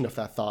calcification of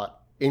that thought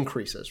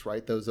increases,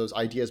 right? Those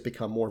ideas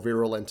become more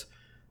virulent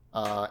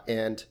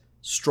and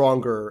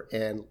stronger,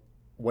 and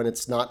when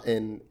it's not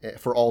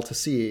for all to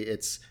see,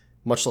 it's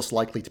much less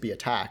likely to be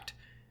attacked.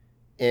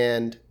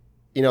 And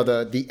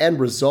the end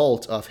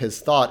result of his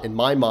thought, in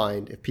my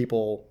mind, if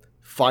people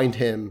find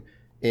him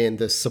in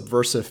this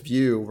subversive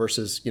view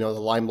versus the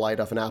limelight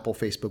of an Apple,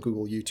 Facebook,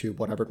 Google, YouTube,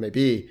 whatever it may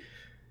be,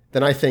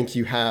 then I think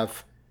you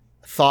have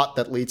thought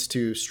that leads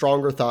to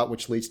stronger thought,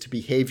 which leads to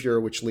behavior,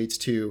 which leads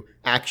to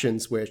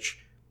actions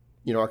which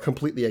are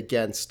completely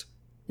against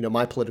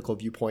my political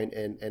viewpoint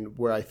and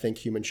where I think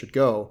humans should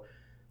go.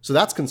 So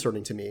that's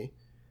concerning to me.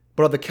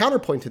 But the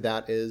counterpoint to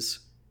that is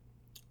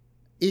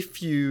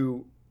if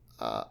you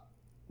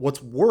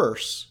what's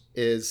worse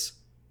is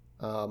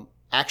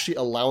actually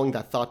allowing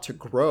that thought to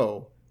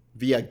grow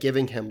via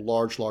giving him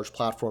large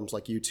platforms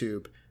like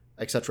YouTube,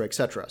 et cetera, et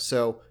cetera.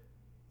 So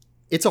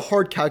it's a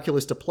hard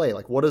calculus to play.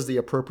 Like, what is the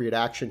appropriate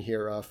action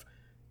here of,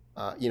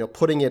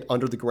 putting it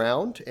under the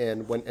ground,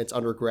 and when it's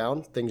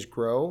underground, things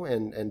grow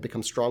and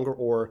become stronger,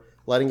 or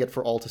letting it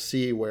for all to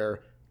see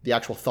where the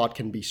actual thought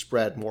can be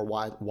spread more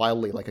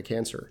wildly like a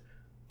cancer.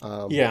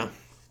 No,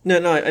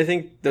 I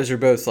think those are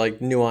both like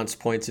nuanced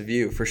points of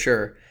view for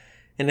sure.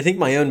 And I think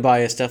my own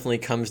bias definitely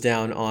comes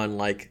down on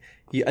like,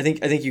 I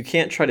think you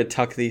can't try to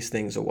tuck these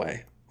things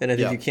away. And I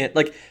think you can't,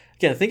 like,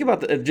 again, think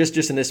about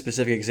just in this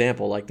specific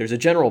example, like there's a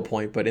general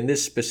point, but in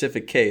this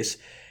specific case,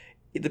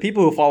 the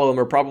people who follow him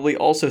are probably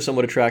also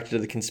somewhat attracted to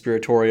the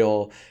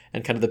conspiratorial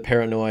and kind of the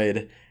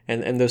paranoid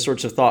and those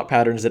sorts of thought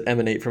patterns that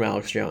emanate from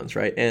Alex Jones,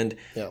 right? And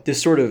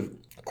this sort of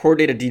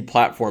coordinated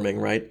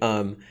deplatforming, right?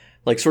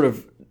 Like sort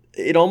of,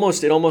 it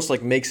almost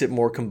like makes it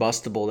more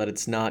combustible that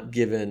it's not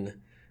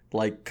given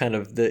like kind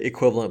of the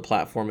equivalent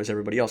platform as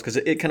everybody else, because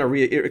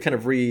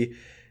it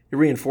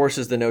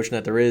reinforces the notion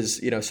that there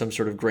is, some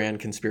sort of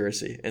grand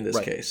conspiracy in this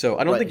case. So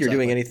I don't think you're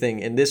doing anything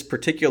in this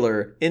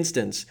particular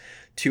instance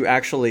to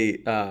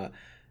actually,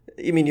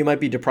 you might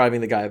be depriving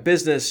the guy of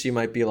business. You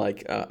might be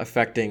like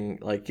affecting,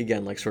 like,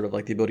 again, like sort of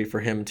like the ability for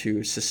him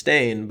to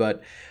sustain.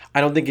 But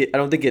I don't think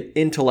it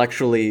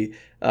intellectually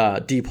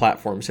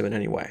deplatforms him in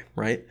any way,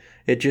 right?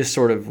 It just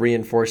sort of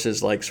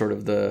reinforces like sort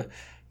of the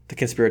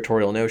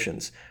conspiratorial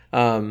notions.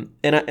 And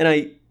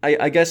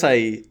I guess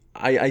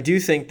I do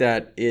think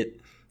that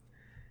it,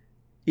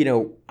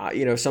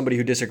 somebody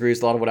who disagrees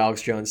with a lot of what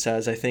Alex Jones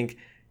says, I think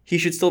he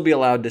should still be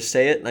allowed to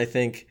say it. And I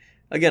think,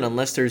 again,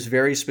 unless there's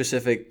very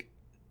specific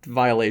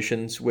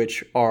violations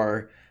which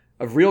are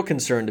of real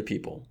concern to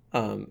people,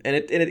 and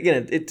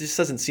it just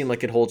doesn't seem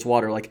like it holds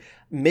water. Like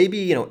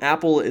maybe,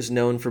 Apple is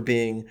known for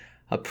being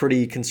a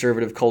pretty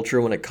conservative culture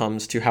when it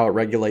comes to how it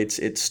regulates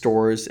its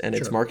stores and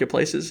its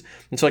marketplaces.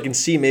 And so I can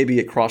see maybe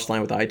it crossed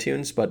line with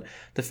iTunes, but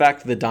the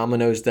fact that the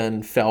dominoes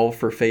then fell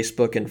for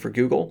Facebook and for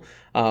Google,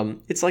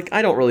 it's like,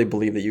 I don't really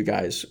believe that you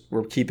guys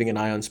were keeping an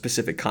eye on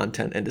specific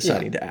content and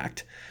deciding to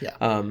act.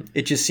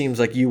 It just seems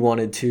like you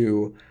wanted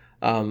to,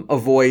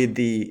 avoid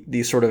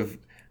the sort of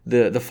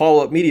the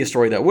follow-up media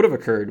story that would have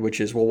occurred, which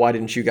is, well, why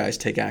didn't you guys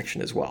take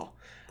action as well?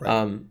 Right.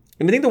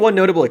 And I think the one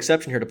notable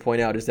exception here to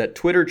point out is that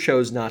Twitter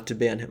chose not to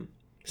ban him.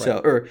 Right. So,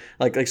 or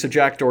so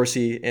Jack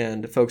Dorsey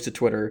and folks at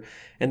Twitter,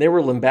 and they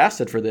were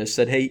lambasted for this,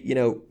 said, hey,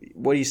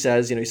 what he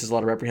says, he says a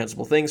lot of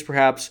reprehensible things,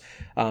 perhaps.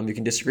 You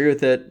can disagree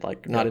with it,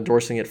 not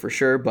endorsing it for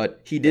sure,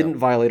 but he didn't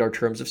violate our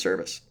terms of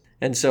service.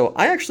 And so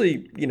I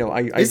actually,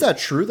 Is that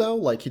true,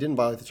 though? He didn't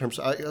violate the terms.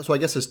 So I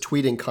guess his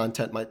tweeting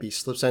content might be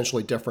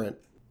substantially different,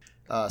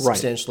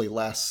 substantially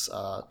less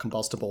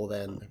combustible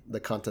than the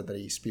content that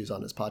he spews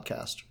on his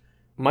podcast.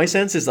 My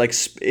sense is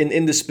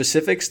in the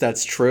specifics,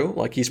 that's true.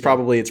 It's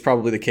probably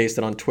the case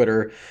that on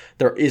Twitter,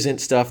 there isn't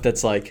stuff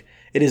that's it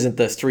isn't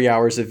the 3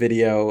 hours of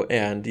video,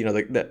 and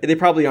they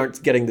probably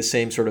aren't getting the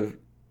same sort of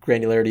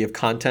granularity of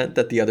content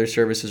that the other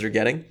services are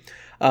getting.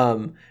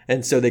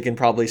 And so they can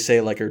probably say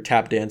or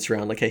tap dance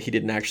around hey, he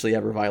didn't actually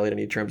ever violate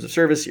any terms of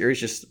service here.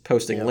 He's just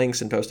posting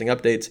links and posting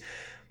updates.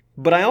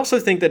 But I also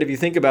think that if you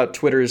think about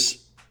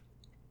Twitter's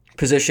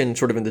position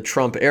sort of in the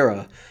Trump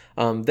era,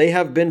 they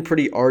have been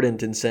pretty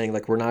ardent in saying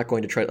we're not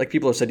going to try.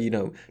 People have said,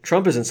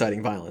 Trump is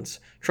inciting violence.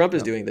 Trump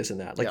is doing this and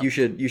that. You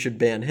should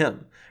ban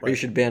him, or you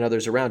should ban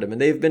others around him.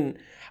 And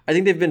I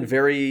think they've been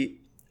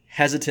very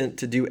hesitant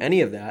to do any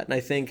of that. And I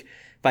think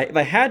if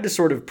I had to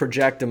sort of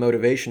project a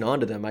motivation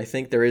onto them, I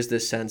think there is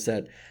this sense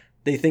that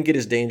they think it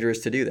is dangerous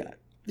to do that.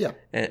 Yeah.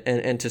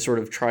 And to sort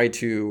of try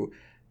to,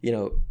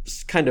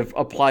 kind of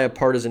apply a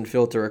partisan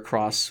filter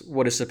across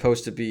what is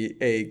supposed to be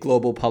a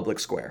global public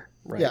square.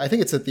 Right. Yeah, I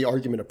think it's the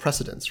argument of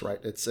precedence, right?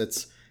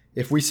 It's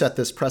if we set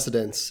this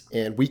precedence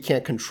and we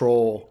can't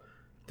control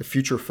the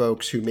future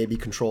folks who maybe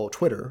control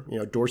Twitter,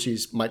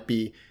 Dorsey's might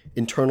be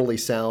internally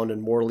sound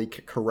and morally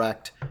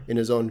correct in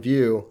his own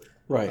view.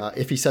 Right.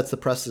 If he sets the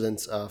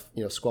precedence of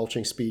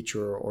squelching speech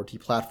or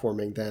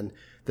deplatforming, then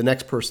the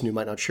next person who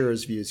might not share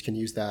his views can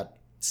use that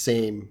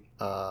same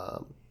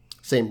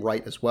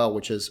right as well,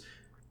 which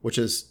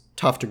is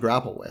tough to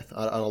grapple with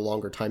on a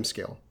longer time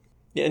scale.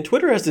 Yeah, and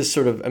Twitter has this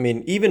sort of,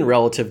 even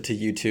relative to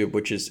YouTube,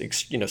 which is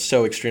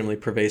so extremely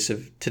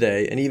pervasive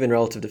today, and even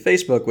relative to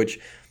Facebook, which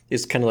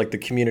is kind of the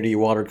community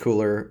water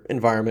cooler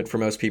environment for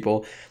most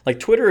people.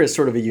 Twitter is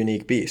sort of a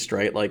unique beast,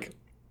 right?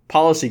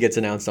 Policy gets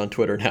announced on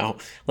Twitter now.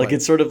 Right.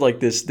 It's sort of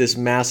this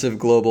massive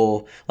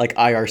global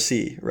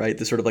IRC, right?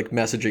 This sort of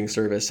messaging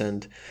service.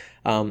 And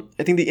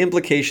I think the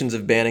implications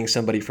of banning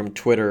somebody from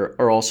Twitter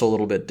are also a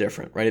little bit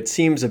different, right? It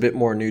seems a bit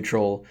more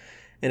neutral,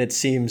 and it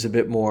seems a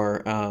bit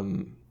more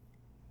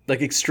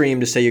extreme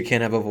to say you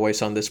can't have a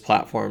voice on this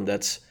platform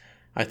that's,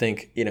 I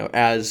think,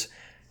 as,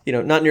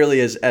 not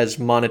nearly as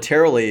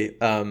monetarily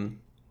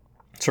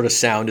sort of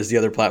sound as the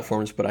other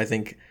platforms, but I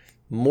think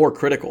more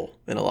critical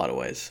in a lot of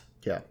ways.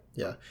 Yeah.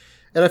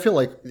 And I feel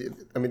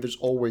there's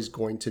always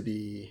going to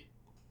be,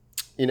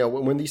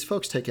 when these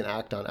folks take an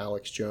act on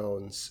Alex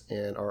Jones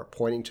and are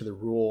pointing to the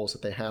rules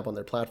that they have on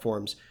their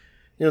platforms,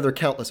 there are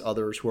countless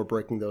others who are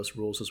breaking those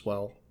rules as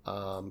well.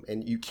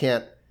 And you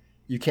can't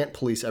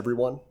police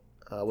everyone.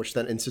 Which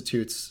then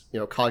institutes,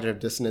 cognitive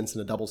dissonance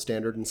and a double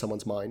standard in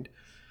someone's mind.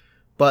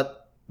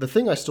 But the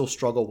thing I still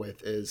struggle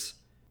with is,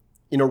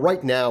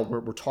 right now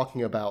we're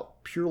talking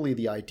about purely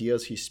the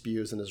ideas he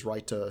spews and his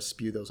right to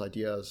spew those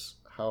ideas,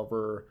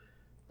 however,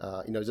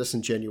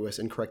 disingenuous,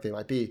 incorrect they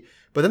might be.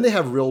 But then they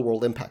have real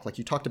world impact.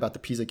 You talked about the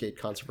Pizzagate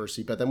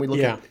controversy, but then we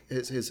look at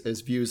his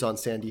views on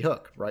Sandy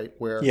Hook, right?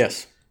 Where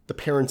the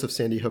parents of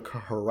Sandy Hook are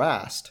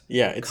harassed.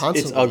 Yeah, it's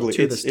ugly.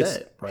 It's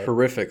right?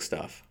 Horrific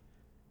stuff.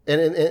 And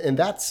in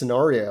that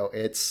scenario,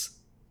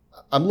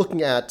 I'm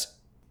looking at,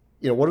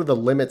 what are the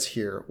limits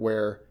here?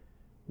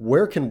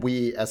 Where can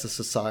we as a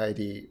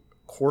society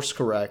course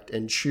correct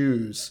and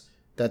choose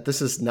that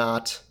this is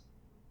not,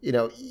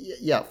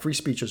 free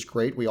speech is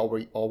great. We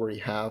already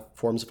have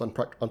forms of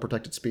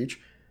unprotected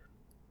speech.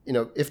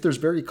 If there's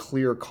very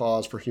clear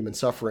cause for human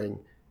suffering,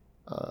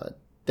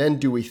 then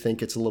do we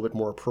think it's a little bit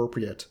more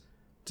appropriate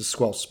to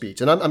squelch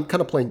speech? And I'm kind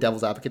of playing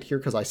devil's advocate here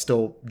because I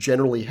still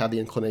generally have the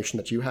inclination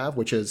that you have,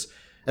 which is,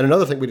 and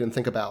another thing we didn't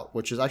think about,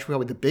 which is actually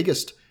probably the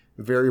biggest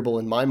variable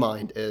in my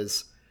mind,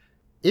 is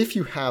if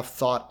you have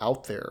thought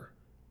out there,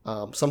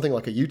 something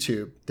like a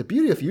YouTube, the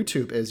beauty of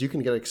YouTube is you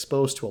can get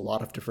exposed to a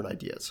lot of different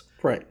ideas.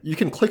 Right. You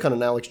can click on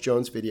an Alex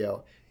Jones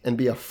video and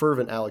be a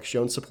fervent Alex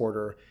Jones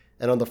supporter.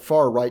 And on the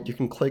far right, you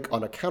can click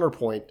on a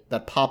counterpoint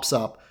that pops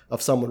up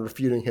of someone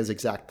refuting his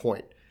exact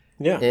point.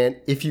 Yeah.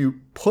 And if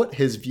you put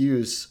his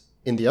views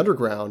in the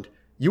underground,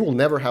 you will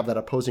never have that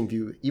opposing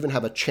view even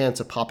have a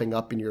chance of popping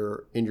up in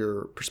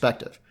your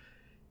perspective.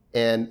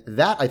 And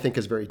that, I think,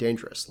 is very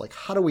dangerous.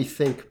 How do we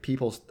think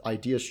people's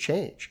ideas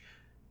change?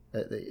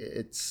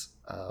 It's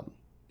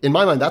in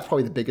my mind, that's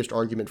probably the biggest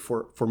argument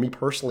for me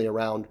personally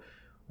around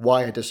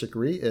why I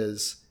disagree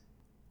is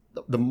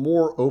the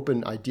more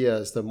open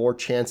ideas, the more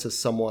chances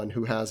someone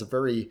who has a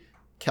very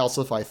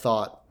calcified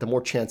thought, the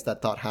more chance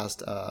that thought has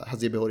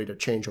the ability to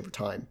change over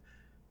time,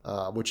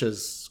 which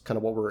is kind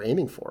of what we're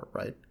aiming for,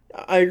 right?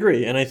 I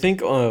agree, and I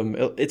think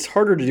it's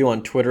harder to do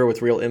on Twitter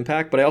with real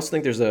impact, but I also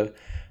think there's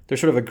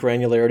sort of a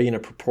granularity and a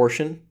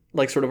proportion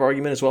like sort of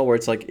argument as well, where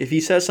it's like if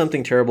he says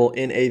something terrible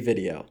in a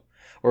video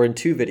or in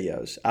 2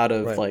 videos out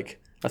of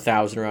like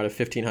 1,000 or out of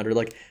 1,500,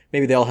 like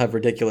maybe they all have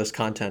ridiculous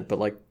content, but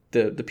like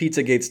the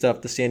Pizzagate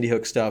stuff, the Sandy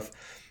Hook stuff,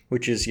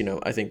 which is, you know,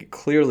 I think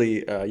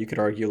clearly you could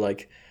argue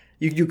like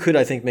you could,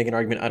 I think, make an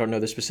argument. I don't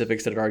know the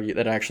specifics that argue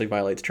that actually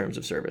violates terms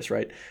of service,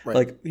 right?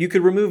 Like you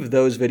could remove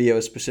those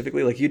videos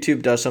specifically. Like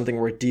YouTube does something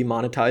where it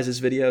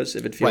demonetizes videos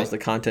if it feels the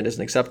content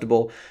isn't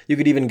acceptable. You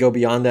could even go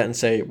beyond that and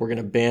say we're going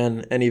to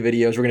ban any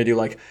videos. We're going to do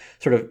like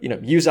sort of, you know,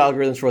 use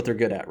algorithms for what they're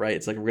good at, right?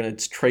 It's like we're going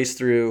to trace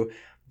through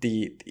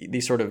the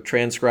sort of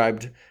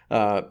transcribed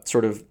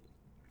sort of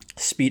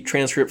speech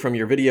transcript from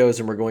your videos,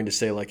 and we're going to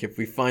say like if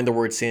we find the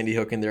word Sandy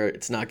Hook in there,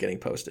 it's not getting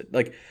posted.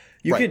 Like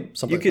you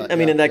could, I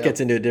mean, and that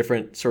gets into a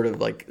different sort of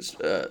like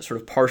sort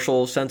of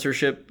partial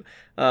censorship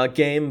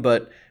game,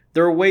 but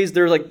there are ways.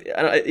 There's like,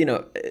 you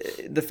know,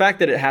 the fact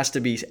that it has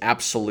to be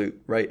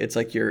absolute, right? It's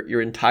like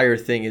your entire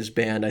thing is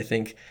banned, I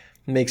think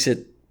makes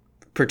it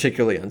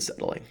particularly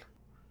unsettling.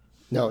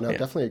 No,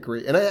 definitely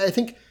agree. And I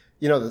think,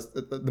 you know,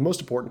 the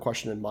most important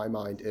question in my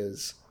mind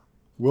is,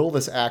 will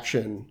this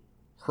action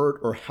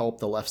hurt or help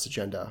the left's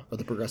agenda or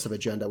the progressive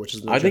agenda, which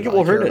is the agenda I think it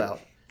will hurt it. About.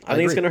 I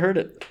think it's going to hurt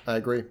it. I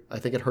agree. I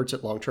think it hurts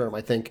it long term.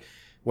 I think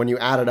when you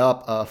add it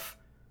up of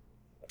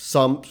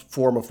some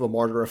form of the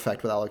martyr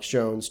effect with Alex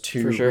Jones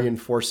to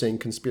reinforcing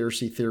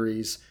conspiracy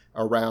theories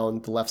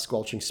around the left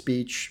squelching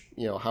speech,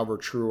 you know, however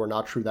true or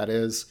not true that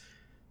is.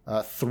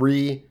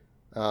 3,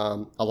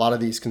 a lot of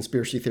these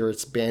conspiracy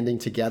theorists banding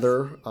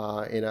together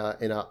in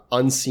a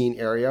unseen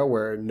area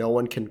where no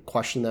one can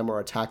question them or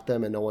attack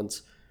them, and no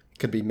one's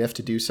could be miffed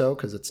to do so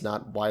because it's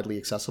not widely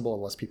accessible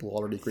unless people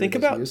already agree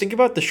with those views. Think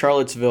about the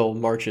Charlottesville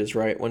marches,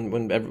 right?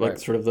 When like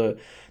sort of the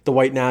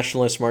white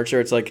nationalist march there,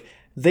 it's like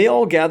they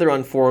all gather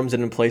on forums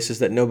and in places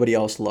that nobody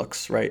else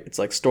looks, right? It's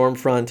like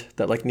Stormfront,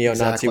 that like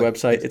neo-Nazi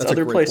website. It's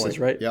other places,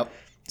 right? Yep.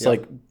 It's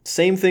like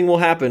same thing will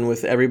happen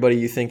with everybody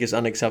you think is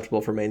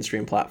unacceptable for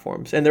mainstream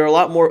platforms. And there are a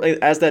lot more,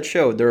 as that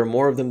showed, there are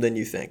more of them than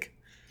you think.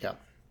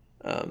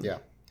 Yeah.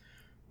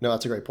 No,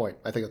 that's a great point.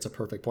 I think that's a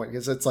perfect point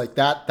because it's like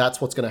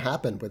that's what's going to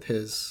happen with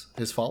his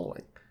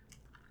following.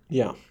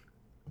 Yeah.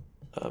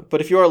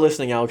 But if you are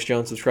listening, Alex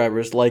Jones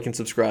subscribers, like and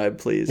subscribe,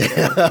 please.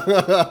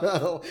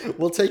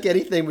 We'll take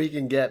anything we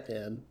can get,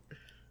 man.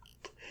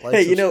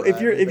 Hey, you know,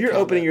 if you're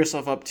opening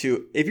yourself up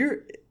to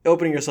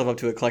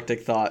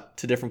eclectic thought,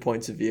 to different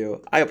points of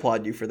view, I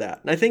applaud you for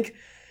that. And I think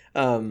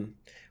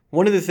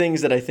one of the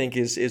things that I think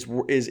is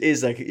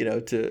like, you know,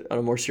 to on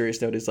a more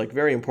serious note is like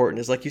very important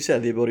is, like you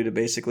said, the ability to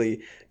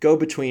basically go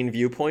between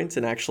viewpoints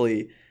and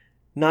actually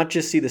not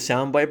just see the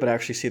soundbite, but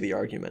actually see the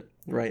argument,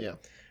 right? Yeah.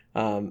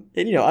 And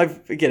you know,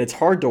 it's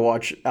hard to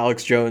watch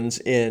Alex Jones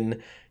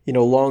in, you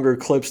know, longer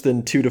clips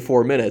than 2 to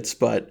 4 minutes,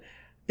 but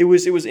it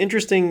was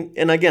interesting,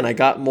 and again, I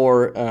got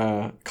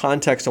more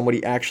context on what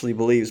he actually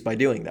believes by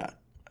doing that.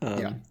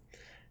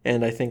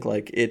 And I think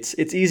like it's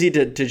easy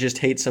to just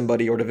hate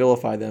somebody or to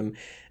vilify them.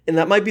 And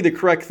that might be the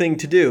correct thing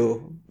to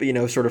do, you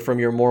know, sort of from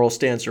your moral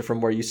stance or from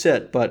where you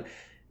sit. But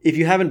if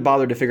you haven't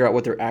bothered to figure out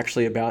what they're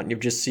actually about and you've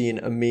just seen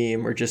a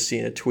meme or just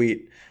seen a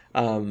tweet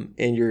and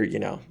you're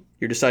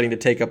deciding to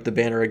take up the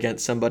banner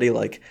against somebody,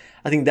 like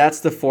I think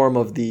that's the form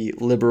of the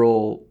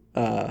liberal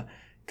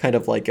kind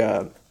of like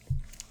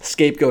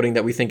scapegoating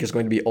that we think is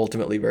going to be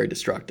ultimately very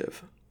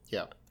destructive.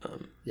 Yeah.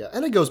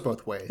 And it goes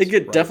both ways.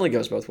 Definitely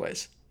goes both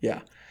ways.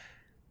 Yeah.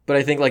 But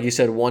I think, like you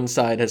said, one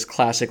side has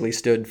classically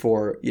stood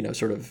for, you know,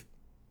 sort of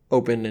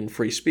open and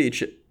free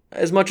speech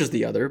as much as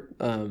the other.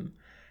 And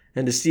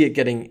to see it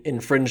getting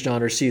infringed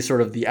on or see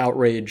sort of the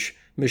outrage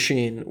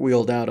machine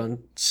wheeled out on,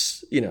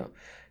 you know,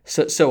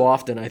 so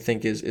often, I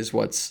think is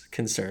what's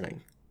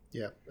concerning.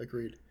 Yeah,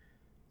 agreed.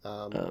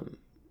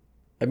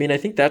 I mean, I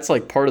think that's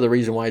like part of the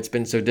reason why it's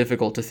been so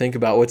difficult to think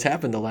about what's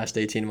happened the last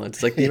 18 months.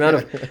 It's like the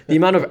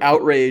amount of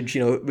outrage,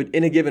 you know,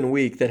 in a given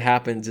week that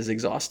happens is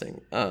exhausting.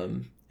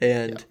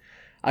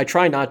 I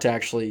try not to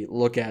actually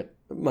look at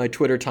my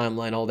Twitter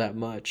timeline all that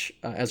much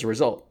as a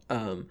result.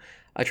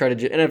 I've tried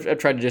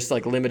to just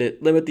like limit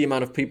the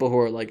amount of people who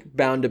are like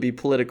bound to be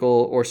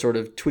political or sort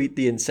of tweet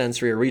the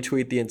incensory or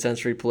retweet the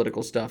incensory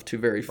political stuff to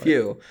very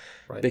few,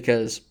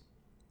 because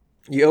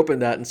you open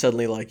that and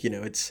suddenly, like, you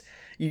know, it's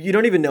you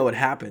don't even know what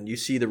happened. You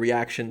see the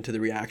reaction to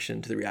the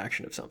reaction to the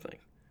reaction of something.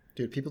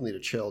 Dude, people need to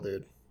chill,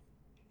 dude.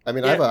 I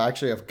mean, I have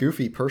actually a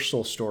goofy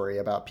personal story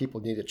about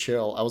people need to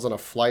chill. I was on a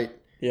flight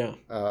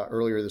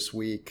earlier this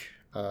week.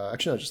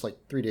 Actually, no, just like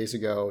 3 days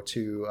ago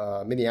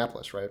to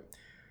Minneapolis, right?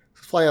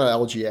 Flying on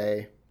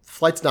LGA.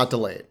 Flight's not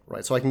delayed,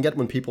 right? So I can get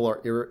when people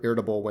are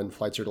irritable when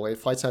flights are delayed.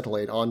 Flight's not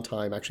delayed, on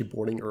time, actually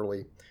boarding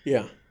early.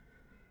 Yeah.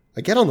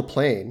 I get on the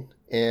plane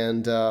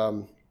and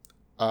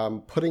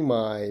I'm putting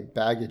my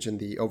baggage in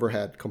the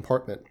overhead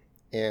compartment.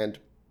 And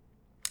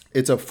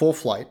it's a full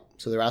flight.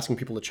 So they're asking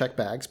people to check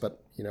bags,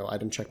 but, you know, I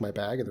didn't check my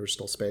bag and there was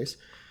still space.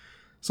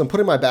 So I'm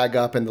putting my bag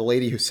up and the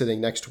lady who's sitting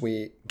next to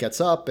me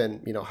gets up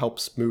and, you know,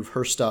 helps move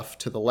her stuff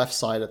to the left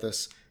side of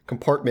this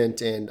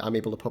compartment, and I'm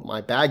able to put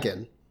my bag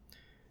in.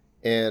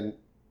 And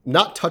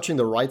not touching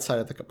the right side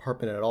of the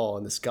compartment at all.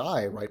 And this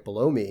guy right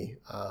below me,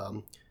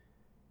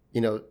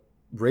 you know,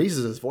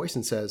 raises his voice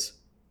and says,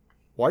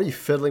 "Why are you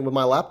fiddling with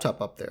my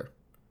laptop up there?"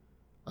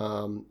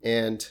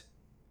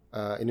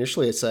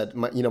 Initially it said,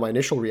 my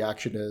initial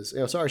reaction is,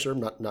 "Sorry, sir, I'm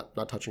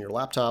not touching your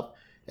laptop."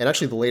 And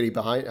actually the lady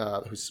behind,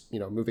 who's,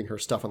 moving her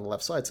stuff on the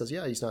left side says,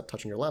 "Yeah, he's not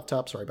touching your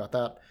laptop. Sorry about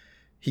that."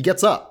 He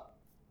gets up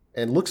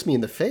and looks me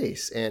in the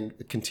face and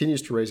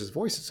continues to raise his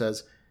voice and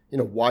says,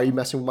 "Why are you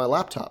messing with my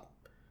laptop?"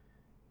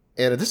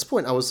 And at this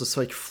point I was just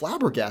like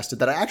flabbergasted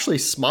that I actually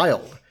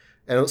smiled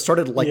and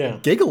started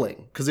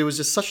giggling, because it was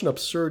just such an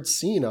absurd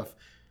scene of,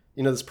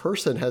 this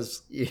person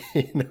has,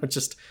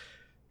 just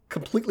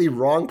completely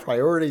wrong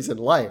priorities in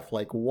life.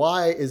 Like,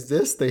 why is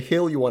this the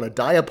hill you want to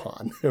die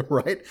upon,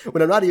 right?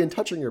 When I'm not even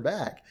touching your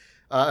bag,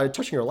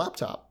 touching your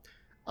laptop.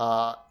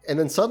 And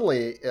then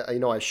suddenly,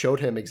 I showed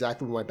him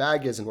exactly where my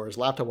bag is and where his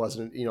laptop was.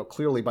 And,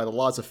 clearly by the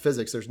laws of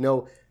physics, there's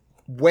no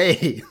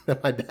way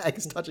that my bag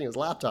is touching his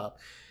laptop.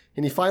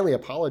 And he finally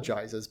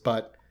apologizes.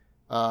 But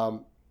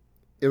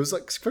it was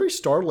like very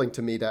startling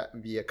to me to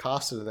be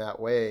accosted in that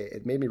way.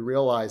 It made me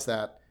realize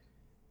that,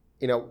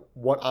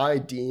 what I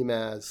deem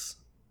as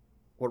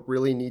what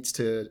really needs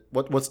to,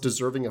 what's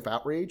deserving of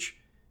outrage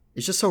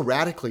is just so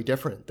radically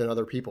different than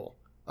other people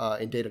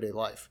in day-to-day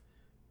life.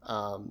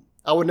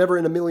 I would never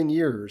in a million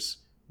years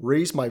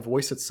raise my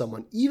voice at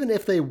someone, even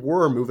if they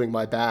were moving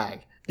my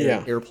bag in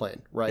an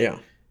airplane, right? Yeah.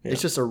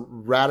 It's just a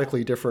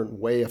radically different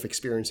way of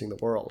experiencing the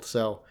world.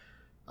 So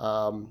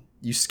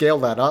you scale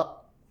that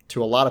up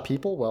to a lot of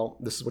people, well,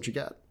 this is what you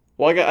get.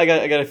 Well, I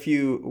got a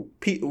few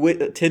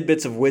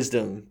tidbits of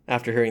wisdom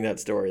after hearing that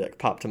story that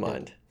popped to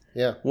mind.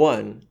 Yeah.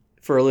 One,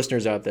 for our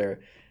listeners out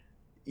there,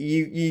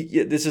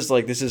 this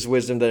is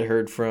wisdom that I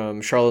heard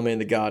from Charlemagne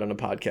the God on a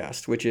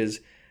podcast, which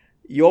is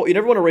you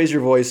never want to raise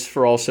your voice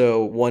for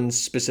also one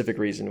specific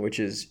reason, which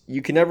is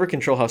you can never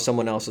control how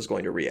someone else is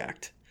going to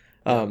react.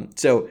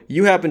 So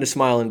you happen to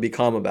smile and be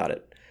calm about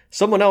it.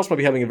 Someone else might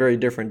be having a very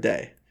different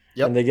day,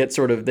 and they get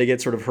sort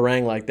of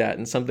harangued like that,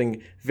 and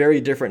something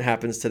very different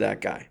happens to that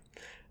guy.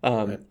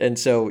 And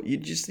so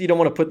you don't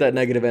want to put that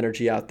negative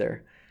energy out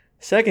there.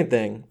 Second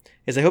thing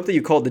is I hope that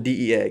you called the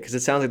DEA, because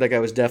it sounds like that guy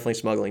was definitely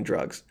smuggling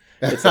drugs.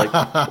 It's like,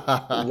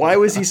 why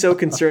was he so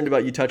concerned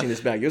about you touching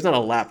this bag? It was not a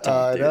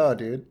laptop, dude. No,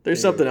 dude.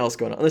 There's something else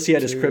going on. Unless he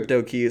had his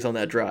crypto keys on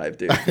that drive,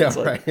 dude. It's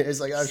right. It's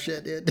like, oh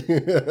shit,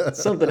 dude.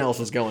 Something else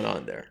was going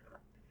on there.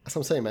 That's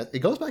what I'm saying, man. It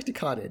goes back to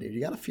Kanye, dude. You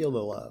got to feel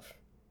the love.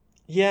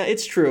 Yeah,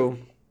 it's true.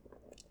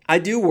 I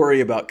do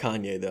worry about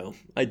Kanye, though.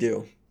 I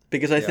do.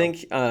 Because I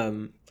think,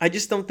 I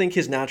just don't think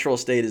his natural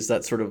state is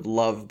that sort of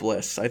love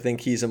bliss. I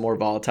think he's a more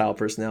volatile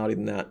personality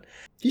than that.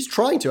 He's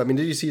trying to. I mean,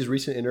 did you see his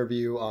recent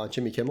interview on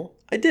Jimmy Kimmel?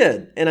 I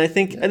did. And I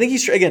think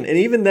he's, again, and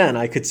even then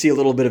I could see a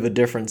little bit of a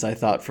difference, I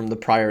thought, from the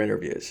prior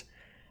interviews.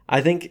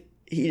 I think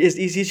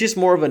he's just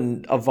more of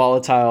a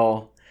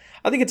volatile,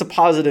 I think it's a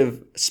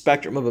positive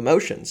spectrum of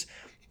emotions,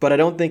 but I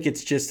don't think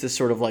it's just this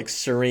sort of like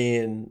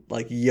serene,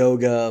 like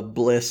yoga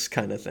bliss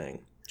kind of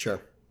thing.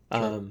 Sure.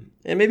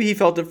 And maybe he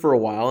felt it for a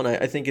while, and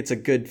I think it's a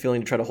good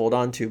feeling to try to hold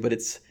on to, but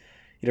it's,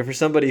 for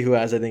somebody who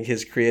has, I think,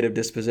 his creative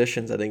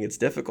dispositions, I think it's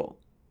difficult.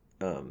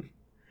 But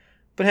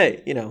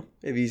hey,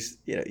 if he's,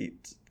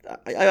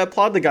 I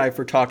applaud the guy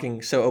for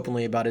talking so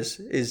openly about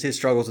his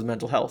struggles with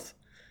mental health.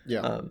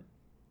 Yeah.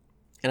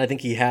 And I think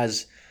he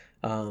has,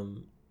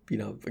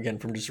 again,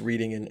 from just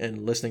reading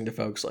and listening to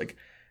folks, like,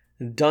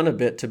 done a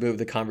bit to move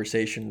the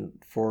conversation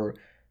for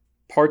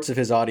parts of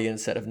his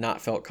audience that have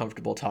not felt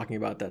comfortable talking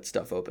about that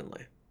stuff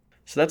openly.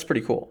 So that's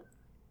pretty cool.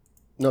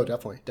 No,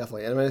 definitely.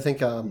 And I mean, I think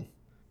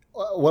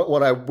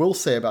what I will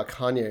say about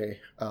Kanye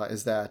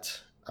is that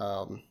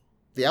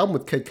the album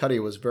with Kid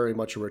Cudi was very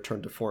much a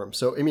return to form.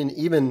 So, I mean,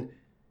 even,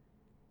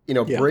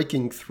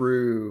 breaking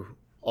through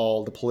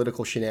all the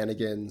political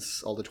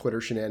shenanigans, all the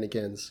Twitter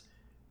shenanigans,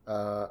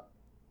 Kanye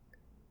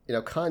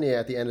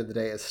at the end of the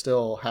day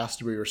still has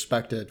to be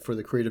respected for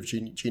the creative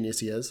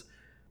genius he is.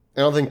 I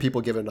don't think people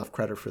give enough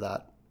credit for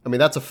that. I mean,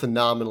 that's a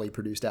phenomenally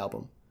produced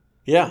album.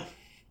 Yeah.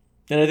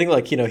 And I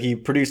think, he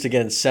produced,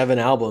 again, 7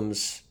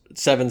 albums,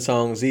 7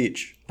 songs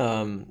each,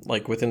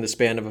 within the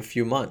span of a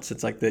few months.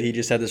 It's like that he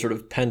just had this sort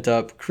of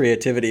pent-up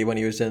creativity when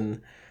he was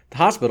in the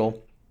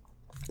hospital,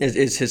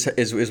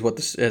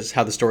 is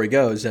how the story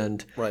goes,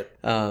 and right.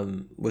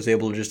 Was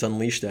able to just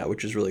unleash that,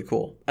 which is really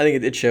cool. I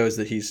think it shows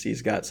that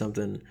he's got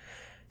some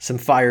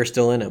fire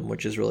still in him,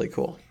 which is really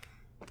cool.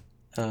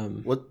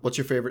 What's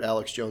your favorite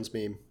Alex Jones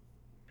meme?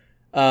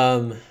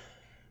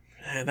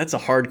 Man, that's a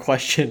hard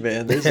question,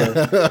 man.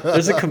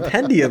 There's a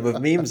compendium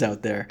of memes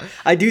out there.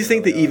 I do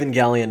think the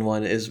Evangelion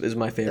one is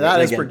my favorite.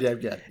 That is pretty damn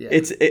good. Yeah.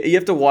 You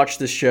have to watch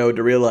the show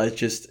to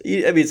realize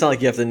it's not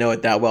like you have to know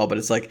it that well, but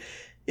it's like,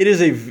 it is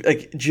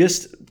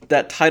just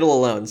that title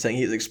alone saying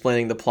he's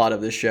explaining the plot of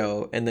this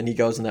show, and then he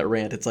goes on that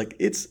rant. It's like,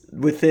 it's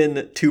within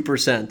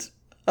 2%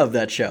 of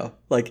that show,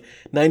 like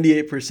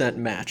 98%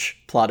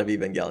 match plot of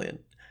Evangelion.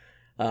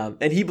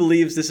 And he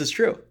believes this is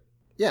true.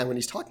 Yeah. When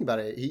he's talking about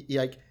it, he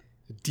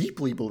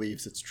deeply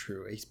believes it's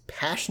true. He's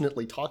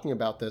passionately talking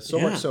about this, so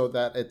much so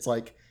that it's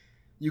like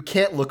you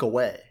can't look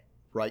away,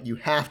 right? You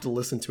have to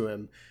listen to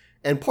him,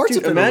 and parts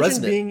of it are resonant.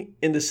 Imagine being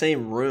in the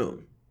same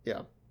room,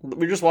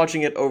 we're just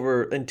watching it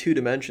over in 2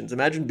 dimensions.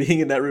 Imagine being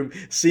in that room,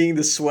 seeing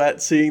the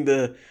sweat, seeing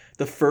the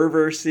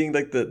fervor, seeing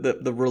like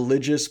the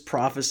religious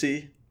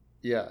prophecy.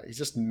 Yeah, he's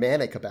just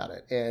manic about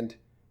it. And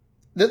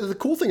the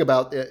cool thing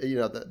about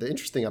the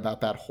interesting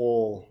about that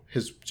whole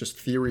his just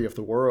theory of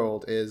the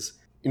world is,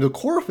 the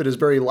core of it is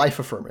very life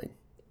affirming.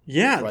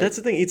 Yeah, right? That's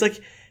the thing. It's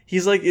like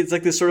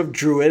this sort of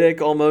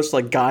druidic, almost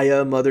like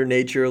Gaia, Mother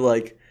Nature.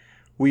 Like,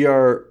 we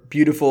are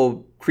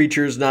beautiful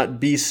creatures, not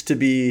beasts to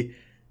be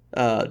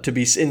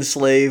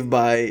enslaved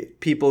by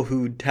people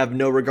who have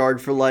no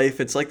regard for life.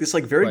 It's like this,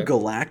 like very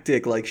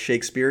galactic, like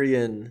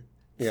Shakespearean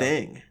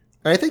thing.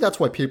 And I think that's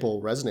why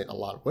people resonate a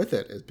lot with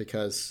it, is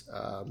because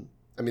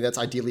that's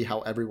ideally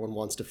how everyone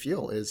wants to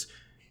feel, is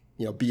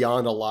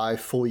beyond alive,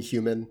 fully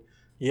human.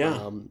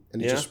 Yeah, and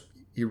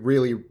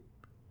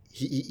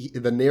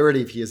the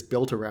narrative he has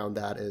built around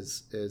that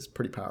is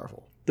pretty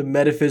powerful. The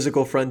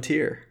metaphysical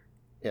frontier.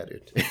 Yeah,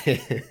 dude.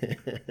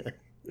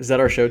 Is that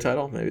our show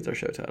title? Maybe it's our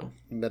show title.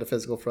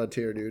 Metaphysical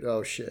Frontier, dude.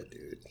 Oh shit,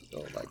 dude.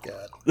 Oh my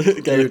god.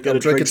 Dude, I'm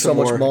drinking so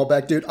much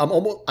Malbec, dude.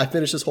 I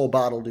finished this whole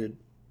bottle, dude.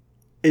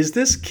 Is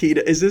this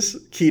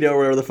keto or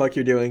whatever the fuck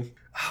you're doing?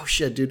 Oh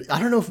shit, dude. I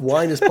don't know if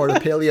wine is part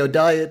of the paleo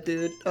diet,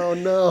 dude. Oh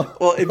no.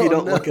 Well, if you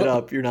don't look it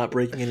up, you're not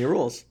breaking any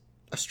rules.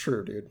 That's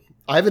true, dude.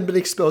 I haven't been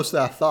exposed to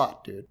that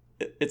thought, dude.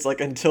 It's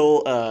like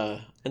until they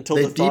the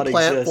thought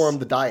exists. deplatformed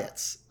the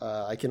diets.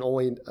 I can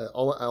only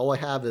all I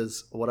have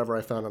is whatever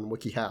I found on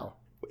WikiHow.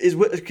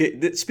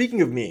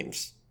 Speaking of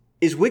memes,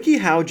 is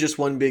WikiHow just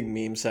one big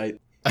meme site?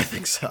 I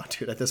think so,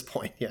 dude. At this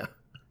point, yeah.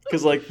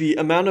 Because like the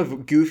amount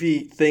of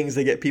goofy things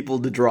they get people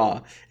to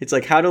draw, it's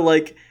like how to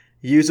like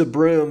use a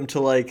broom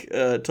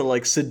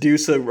to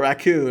seduce a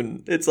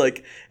raccoon. It's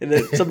like, and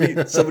then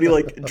somebody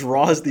like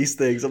draws these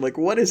things. I'm like,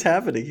 what is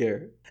happening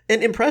here?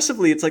 And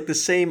impressively, it's like the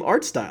same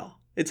art style.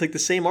 It's like the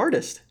same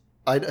artist.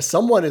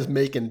 Someone is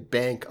making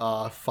bank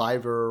off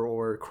Fiverr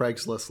or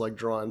Craigslist, like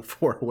drawing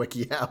for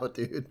WikiHow,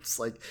 dude. It's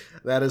like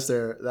that is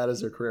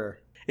their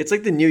career. It's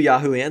like the new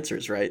Yahoo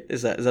Answers, right?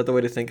 Is that the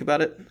way to think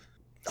about it?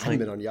 I haven't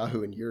been on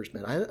Yahoo in years,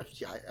 man.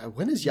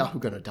 When is Yahoo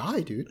gonna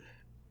die, dude?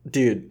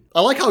 Dude,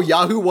 I like how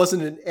Yahoo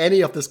wasn't in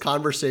any of this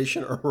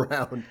conversation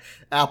around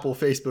Apple,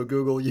 Facebook,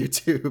 Google,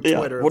 YouTube,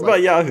 Twitter. What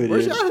about Yahoo, dude?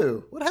 Where's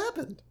Yahoo? What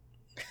happened?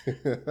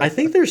 I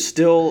think they're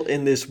still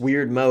in this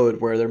weird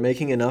mode where they're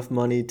making enough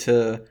money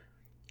to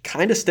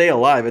kind of stay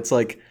alive. It's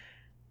like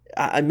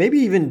maybe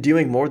even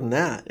doing more than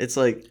that. It's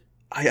like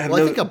I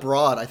think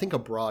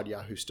abroad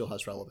Yahoo still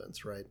has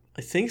relevance, right?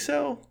 I think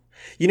so.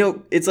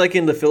 It's like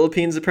in the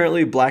Philippines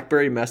apparently,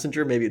 BlackBerry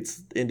Messenger. Maybe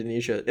it's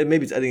Indonesia. I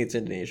think it's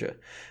Indonesia.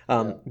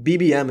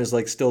 BBM is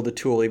like still the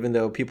tool, even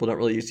though people don't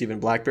really use even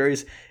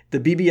Blackberries. The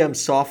BBM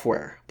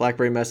software,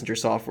 BlackBerry Messenger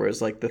software,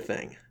 is like the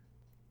thing.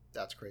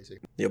 That's crazy.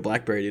 Yeah,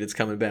 BlackBerry, dude, it's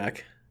coming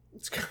back.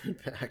 It's coming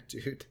back,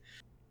 dude.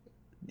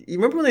 You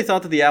remember when they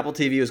thought that the Apple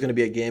TV was going to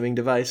be a gaming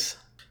device?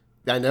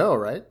 I know,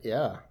 right?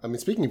 Yeah. I mean,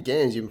 speaking of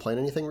games, you been playing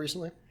anything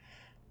recently?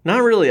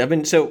 Not really.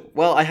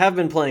 I have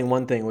been playing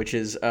one thing, which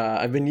is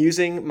I've been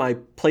using my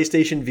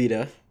PlayStation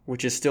Vita,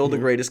 which is still the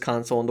greatest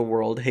console in the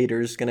world.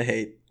 Haters gonna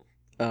hate.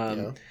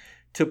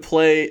 To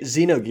play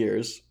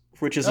Xenogears,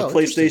 which is a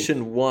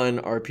PlayStation 1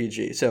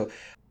 RPG. So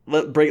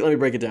let me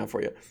break it down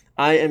for you.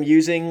 I am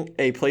using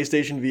a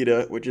PlayStation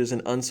Vita, which is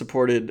an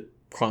unsupported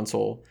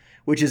console,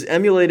 which is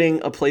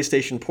emulating a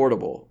PlayStation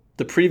Portable,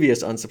 the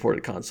previous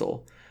unsupported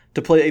console,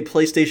 to play a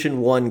PlayStation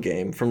 1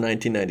 game from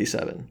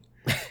 1997.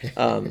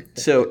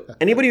 So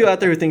anybody out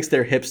there who thinks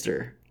they're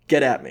hipster,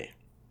 get at me.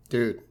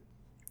 Dude,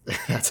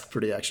 that's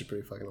pretty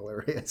fucking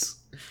hilarious.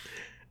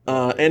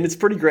 And it's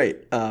pretty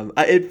great.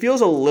 It feels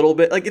a little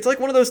bit like, it's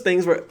like one of those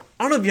things where,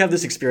 I don't know if you have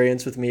this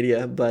experience with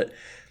media, but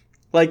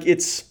like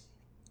it's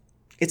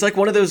like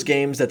one of those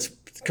games that's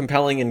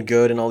compelling and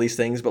good and all these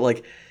things, but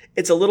like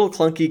it's a little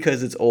clunky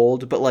because it's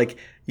old, but like,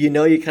 you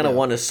kind of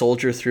want to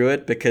soldier through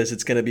it because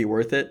it's going to be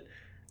worth it.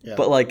 Yeah.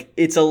 But like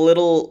it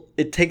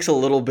takes a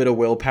little bit of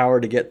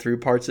willpower to get through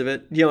parts of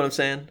it. You know what I'm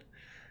saying?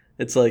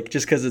 It's like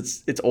just because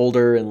it's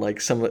older and like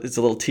it's a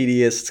little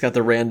tedious. It's got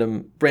the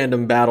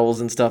random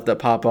battles and stuff that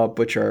pop up,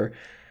 which are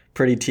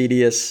pretty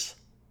tedious.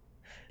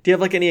 Do you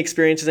have like any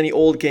experiences, any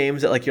old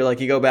games that like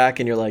you go back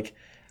and you're like,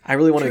 I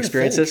really want to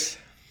experience this,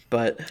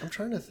 but I'm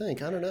trying to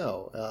think. I don't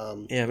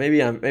know. Yeah,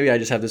 maybe I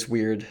just have this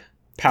weird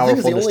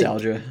powerful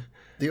nostalgia.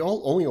 The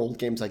only old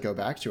games I go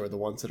back to are the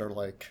ones that are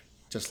like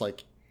just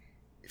like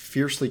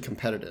fiercely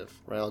competitive,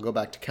 right? I'll go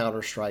back to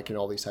Counter-Strike and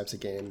all these types of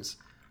games,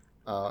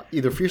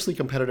 either fiercely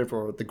competitive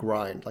or the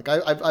grind. Like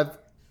I've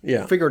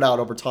figured out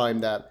over time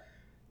that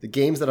the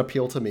games that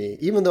appeal to me,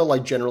 even though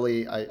like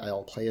generally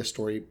I'll play a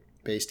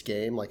story-based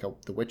game like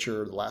The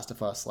Witcher, The Last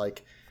of Us,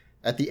 like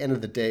at the end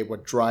of the day,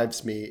 what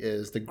drives me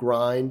is the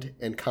grind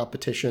and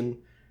competition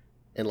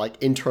and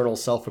like internal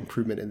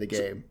self-improvement in the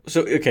game.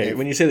 So okay,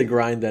 when you say the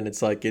grind, then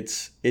it's like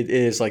it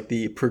is like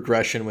the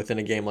progression within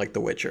a game like The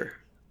Witcher.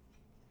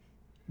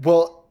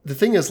 Well, the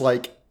thing is,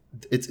 like,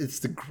 it's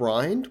the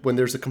grind when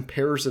there's a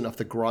comparison of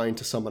the grind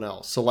to someone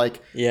else. So,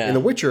 like, in The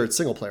Witcher, it's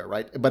single player,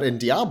 right? But in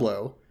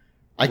Diablo,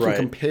 I can Right.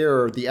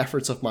 compare the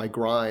efforts of my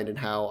grind and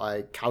how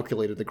I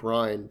calculated the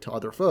grind to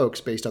other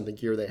folks based on the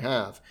gear they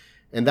have.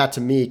 And that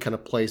to me kind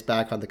of plays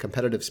back on the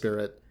competitive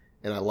spirit,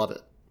 and I love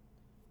it.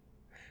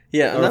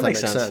 Yeah, I and don't know that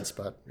if makes sense.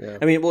 but yeah.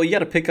 I mean, well, you got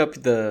to pick up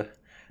the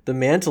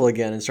mantle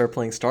again and start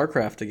playing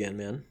StarCraft again,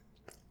 man.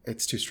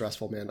 It's too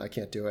stressful, man. I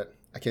can't do it.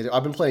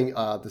 I've been playing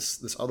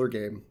this other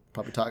game.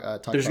 Probably talk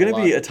There's about going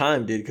to be lot. a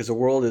time, dude, because the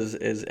world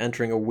is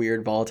entering a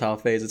weird, volatile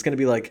phase. It's going to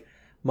be like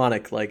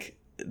Monic, like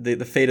the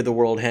fate of the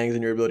world hangs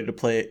in your ability to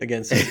play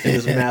against us in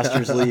this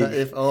Masters League.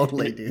 If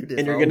only, dude.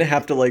 And you're going to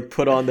have to like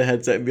put on the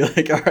headset and be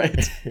like, all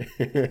right.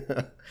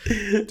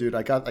 Dude,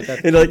 I got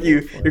And like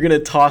you're going to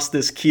toss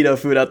this keto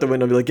food out the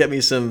window and be like, get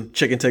me some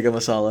chicken tikka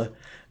masala.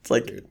 It's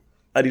like, dude,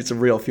 I need some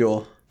real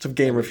fuel, some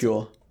gamer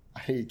fuel.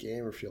 I need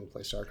gamer fuel to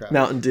play StarCraft.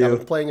 Mountain Dew. I've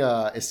been playing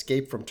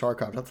Escape from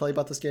Tarkov. Did I tell you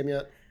about this game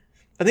yet?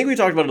 I think we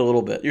talked about it a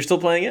little bit. You're still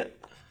playing it?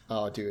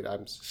 Oh, dude,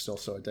 I'm still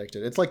so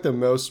addicted. It's like the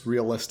most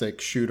realistic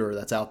shooter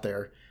that's out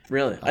there.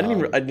 Really? I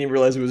didn't even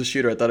realize it was a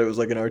shooter. I thought it was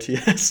like an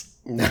RTS.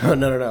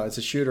 No. It's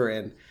a shooter,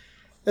 and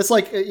it's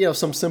like, you know,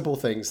 some simple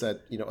things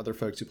that, you know, other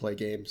folks who play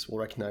games will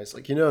recognize.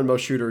 Like, you know, in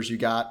most shooters, you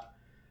got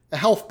a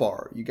health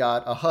bar, you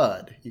got a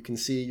HUD, you can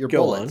see your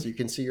bullets, you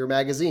can see your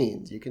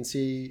magazines, you can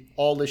see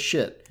all this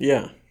shit.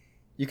 Yeah.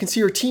 You can see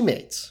your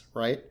teammates,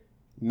 right?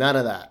 None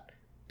of that.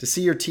 To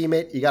see your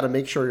teammate, you got to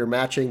make sure you're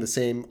matching the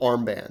same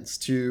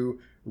armbands. To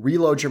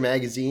reload your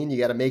magazine, you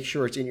got to make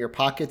sure it's in your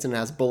pockets and it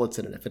has bullets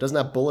in it. If it doesn't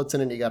have bullets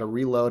in it, you got to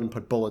reload and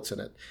put bullets in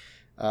it.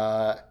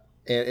 And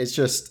it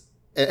just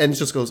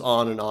goes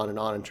on and on and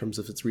on in terms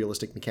of its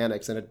realistic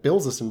mechanics. And it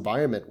builds this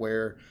environment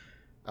where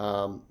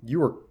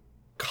you are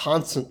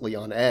constantly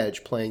on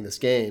edge playing this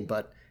game,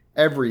 but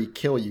every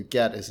kill you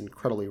get is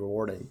incredibly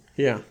rewarding.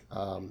 Yeah.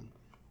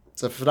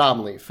 It's a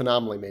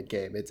phenomenally made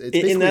game. It's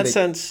in that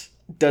sense.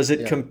 Does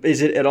it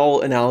is it at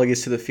all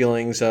analogous to the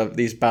feelings of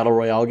these battle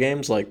royale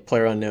games like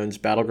PlayerUnknown's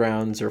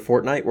Battlegrounds or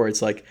Fortnite, where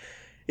it's like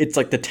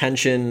the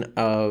tension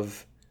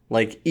of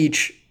like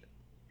each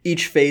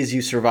phase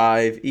you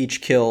survive,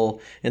 each kill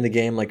in the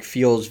game like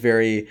feels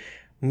very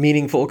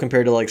meaningful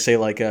compared to like say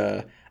like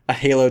a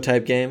Halo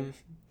type game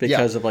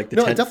because of like the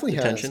it definitely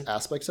has tension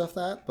aspects of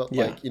that. But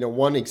like, you know,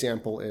 one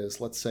example is,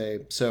 let's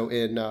say, so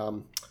in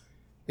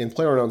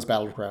PlayerUnknown's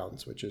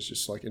Battlegrounds, which is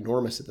just like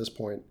enormous at this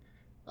point.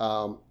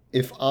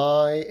 If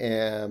I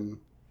am,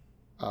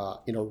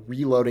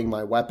 reloading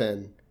my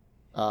weapon,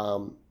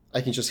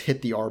 I can just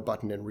hit the R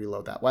button and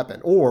reload that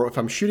weapon. Or if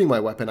I'm shooting my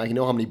weapon, I can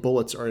know how many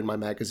bullets are in my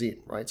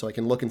magazine, right? So I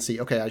can look and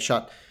see, okay, I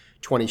shot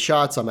 20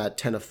 shots, I'm at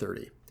 10 of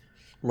 30.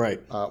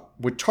 Right.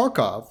 With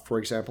Tarkov, for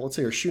example, let's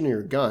say you're shooting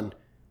your gun,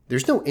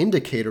 there's no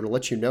indicator to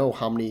let you know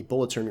how many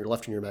bullets are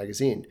left in your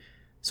magazine.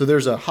 So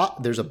there's a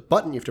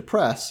button you have to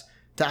press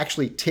to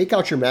actually take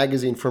out your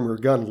magazine from your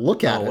gun,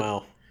 look at it.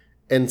 Wow.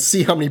 And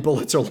see how many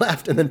bullets are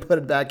left, and then put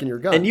it back in your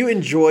gun. And you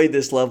enjoy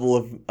this level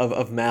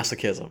of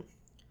masochism.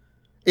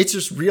 It's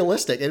just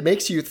realistic. It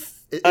makes you.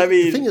 The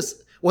thing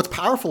is, what's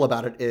powerful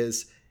about it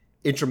is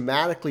it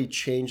dramatically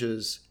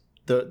changes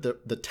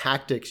the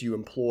tactics you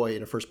employ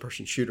in a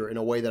first-person shooter in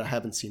a way that I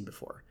haven't seen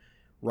before,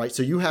 right?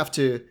 So you have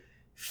to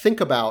think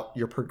about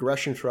your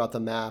progression throughout the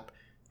map,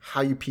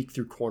 how you peek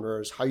through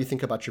corners, how you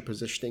think about your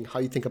positioning, how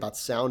you think about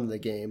sound in the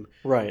game.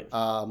 Right.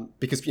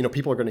 Because, you know,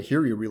 people are going to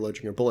hear you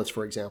reloading your bullets,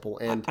 for example.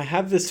 And I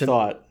have this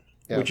thought,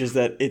 which is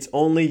that it's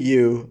only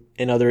you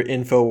and other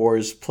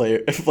InfoWars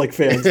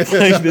fans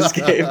playing this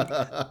game.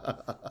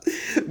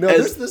 No,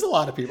 there's a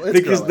lot of people.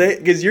 It's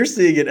because you're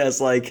seeing it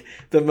as like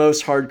the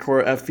most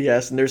hardcore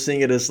FPS, and they're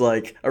seeing it as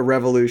like a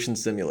revolution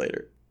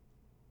simulator.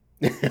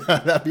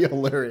 That'd be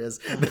hilarious.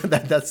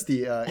 That's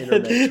the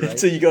internet, right?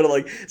 So you go to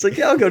it's like,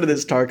 yeah, I'll go to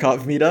this Tarkov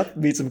meetup,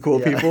 meet some cool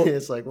people.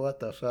 It's like,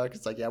 what the fuck?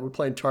 It's like, yeah, we're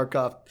playing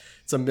Tarkov.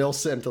 It's a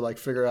milsim to like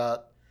figure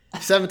out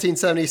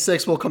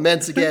 1776 will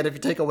commence again if you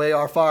take away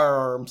our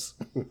firearms.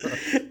 And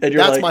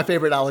that's my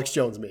favorite Alex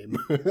Jones meme.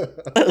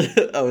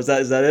 Oh, is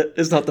that it?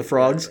 It's not the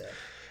frogs?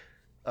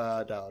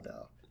 Yeah.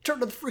 No. Turn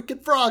to the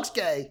freaking frogs,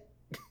 gay.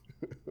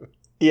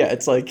 Yeah,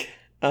 it's like,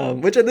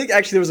 which I think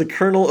actually there was a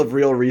kernel of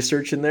real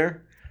research in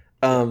there.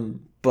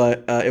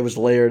 But it was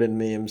layered in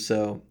memes,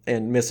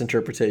 and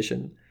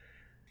misinterpretation.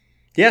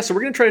 Yeah, so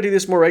we're going to try to do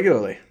this more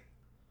regularly.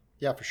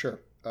 Yeah, for sure.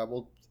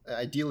 Well,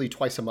 ideally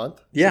twice a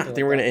month. Yeah, I think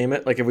we're going to aim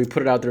it. Like if we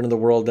put it out there into the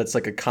world, that's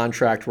like a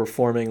contract we're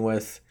forming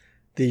with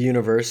the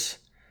universe,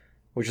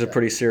 which is a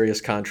pretty serious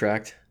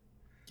contract.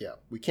 Yeah,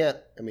 we can't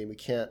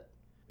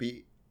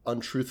be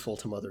untruthful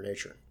to Mother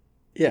Nature.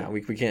 Yeah,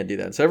 we can't do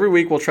that. So every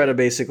week we'll try to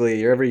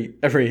basically, or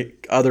every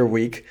other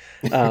week,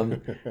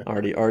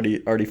 already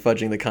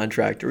fudging the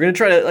contract. We're gonna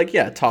try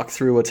to talk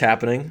through what's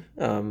happening,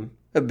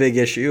 a big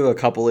issue, a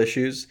couple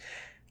issues.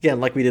 Again,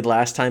 like we did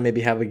last time,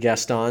 maybe have a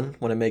guest on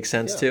when it makes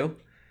sense to,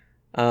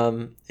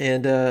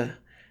 and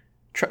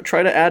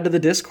try to add to the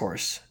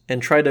discourse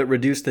and try to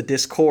reduce the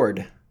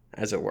discord,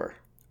 as it were.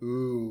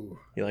 Ooh,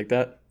 you like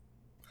that?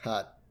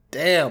 Hot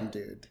damn,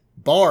 dude!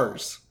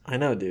 Bars. I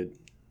know, dude.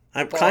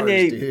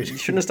 Kanye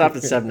shouldn't have stopped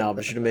at 7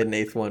 albums. Should have made an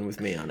 8th one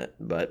with me on it.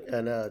 But I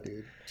know,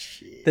 dude.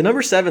 Shit. The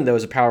number 7 though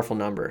is a powerful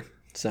number.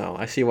 So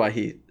I see why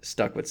he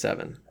stuck with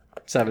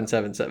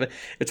 777.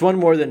 It's one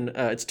more than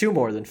it's two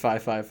more than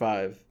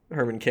 555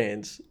 Herman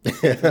Cain's.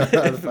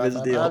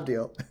 The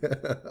deal.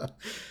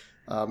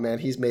 Man,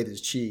 he's made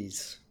his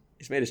cheese.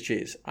 He's made his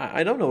cheese.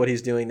 I don't know what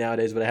he's doing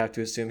nowadays, but I have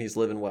to assume he's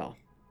living well.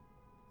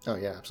 Oh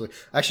yeah, absolutely.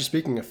 Actually,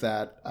 speaking of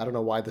that, I don't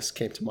know why this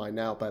came to mind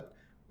now, but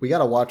we got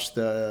to watch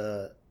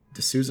the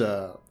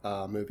D'Souza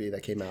movie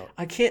that came out.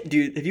 I can't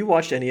do. Have you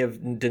watched any of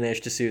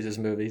Dinesh D'Souza's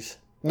movies?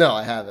 No,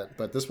 I haven't,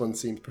 but this one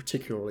seems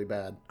particularly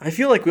bad. I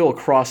feel like we'll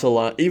cross a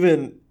line,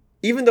 even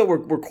though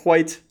we're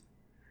quite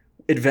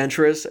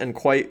adventurous and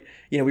quite,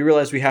 we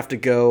realize we have to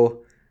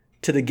go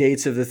to the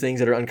gates of the things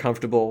that are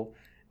uncomfortable,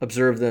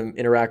 observe them,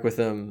 interact with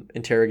them,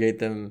 interrogate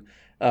them,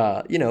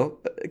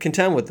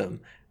 contend with them.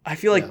 I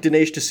feel like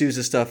Dinesh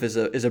D'Souza stuff is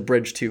a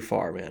bridge too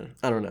far, man.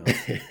 I don't know.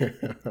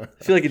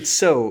 I feel like it's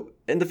so,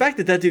 and the fact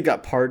that dude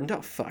got pardoned.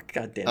 Oh fuck,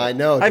 god damn it! I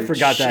know. I dude,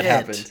 forgot shit. that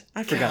happened.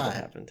 I forgot that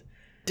happened.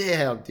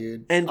 Damn,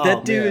 dude. And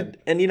that dude,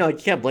 man. And I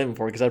can't blame him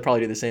for it because I'd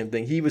probably do the same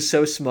thing. He was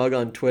so smug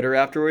on Twitter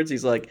afterwards.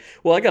 He's like,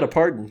 well, I got a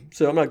pardon,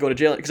 so I'm not going to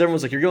jail. Because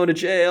everyone's like, you're going to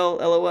jail,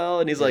 LOL.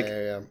 And he's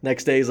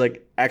next day, he's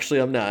like,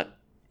 actually, I'm not.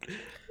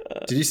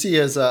 Did you see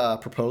his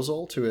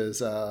proposal to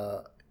his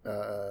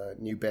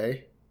new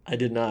bae? I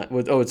did not.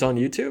 Oh, it's on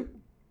YouTube?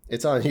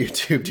 It's on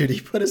YouTube, dude.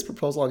 He put his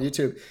proposal on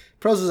YouTube.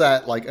 Proposes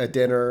at like a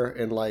dinner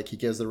and like he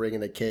gives the ring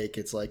and the cake.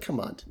 It's like, come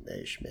on,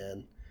 Dinesh,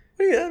 man.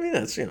 Yeah, I mean,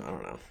 that's, I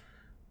don't know.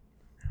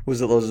 Was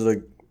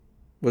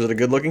it a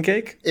good looking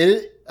cake?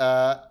 It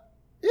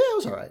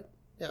was all right.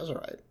 Yeah, it was all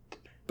right.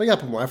 But you got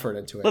to put more effort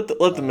into it.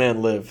 Let the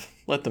man live.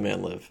 Let the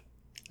man live.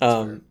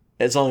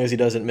 As long as he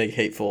doesn't make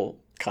hateful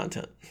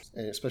content.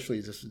 And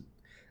especially just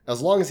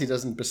as long as he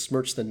doesn't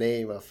besmirch the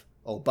name of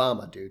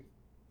Obama, dude.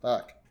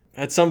 Fuck.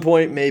 At some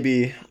point,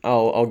 maybe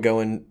I'll go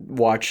and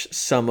watch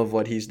some of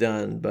what he's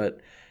done, but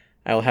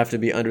I'll have to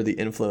be under the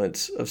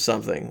influence of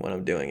something when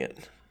I'm doing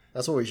it.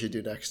 That's what we should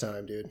do next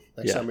time, dude.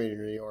 Next time we're in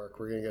New York,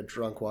 we're going to get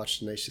drunk, watch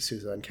Dinesh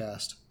D'Souza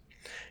Uncast.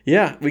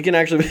 Yeah, we can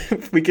actually,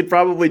 we could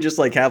probably just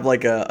like have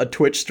like a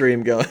Twitch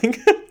stream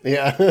going.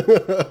 Yeah.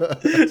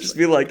 Just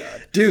be like,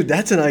 dude,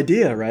 that's an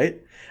idea,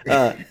 right?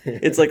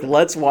 It's like,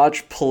 let's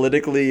watch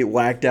politically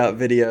whacked out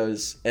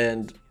videos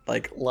and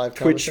like live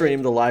Twitch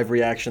stream the live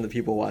reaction of the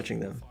people watching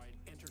them.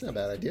 Not a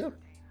bad idea.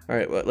 All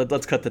right, well,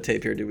 let's cut the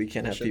tape here, dude. We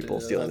can't have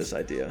people stealing this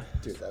idea.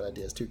 Dude, that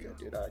idea is too good,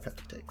 dude. All right, cut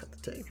the tape.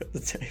 Cut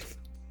the tape.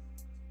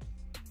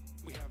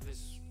 We have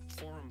this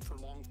forum for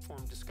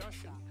long-form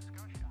discussion.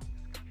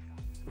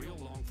 Real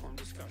long-form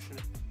discussion.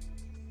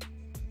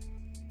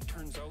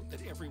 Turns out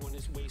that everyone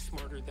is way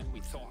smarter than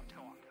we thought.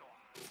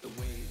 The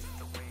wave.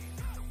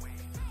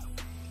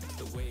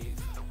 The wave.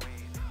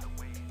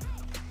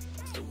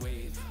 The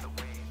wave.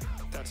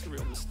 That's the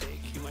real mistake.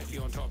 You might be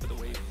on top of the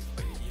wave,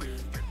 but you're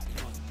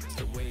not.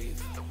 The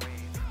wave.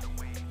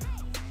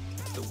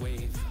 The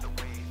wave.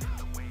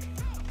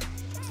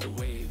 The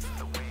wave.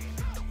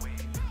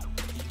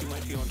 You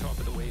might be on top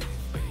of the wave,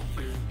 but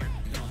you're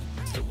not.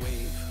 The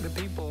wave. The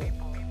people,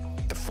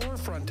 the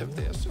forefront of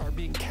this, are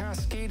being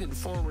cascaded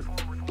forward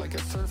like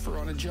a surfer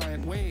on a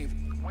giant wave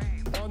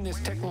on this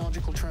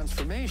technological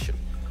transformation.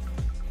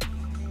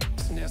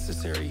 It's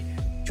necessary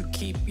to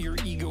keep your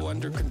ego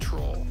under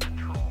control.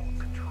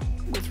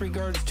 With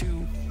regards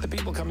to the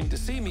people coming to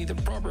see me, the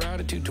proper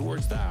attitude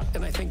towards that,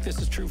 and I think this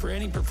is true for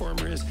any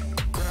performer, is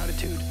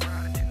gratitude.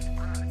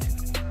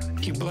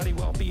 You bloody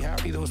well be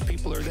happy those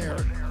people are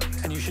there,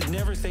 and you should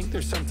never think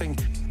there's something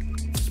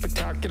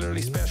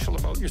spectacularly special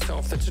about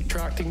yourself that's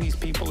attracting these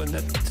people and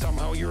that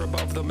somehow you're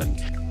above them and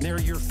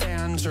they're your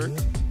fans, or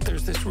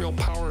there's this real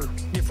power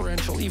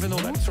differential, even though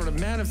that sort of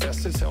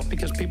manifests itself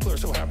because people are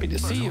so happy to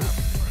see you.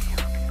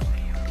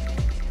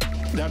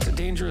 That's a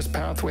dangerous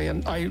pathway,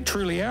 and I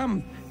truly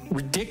am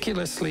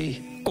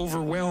ridiculously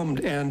overwhelmed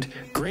and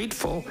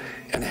grateful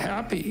and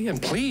happy and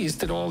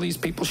pleased that all these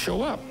people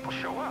show up.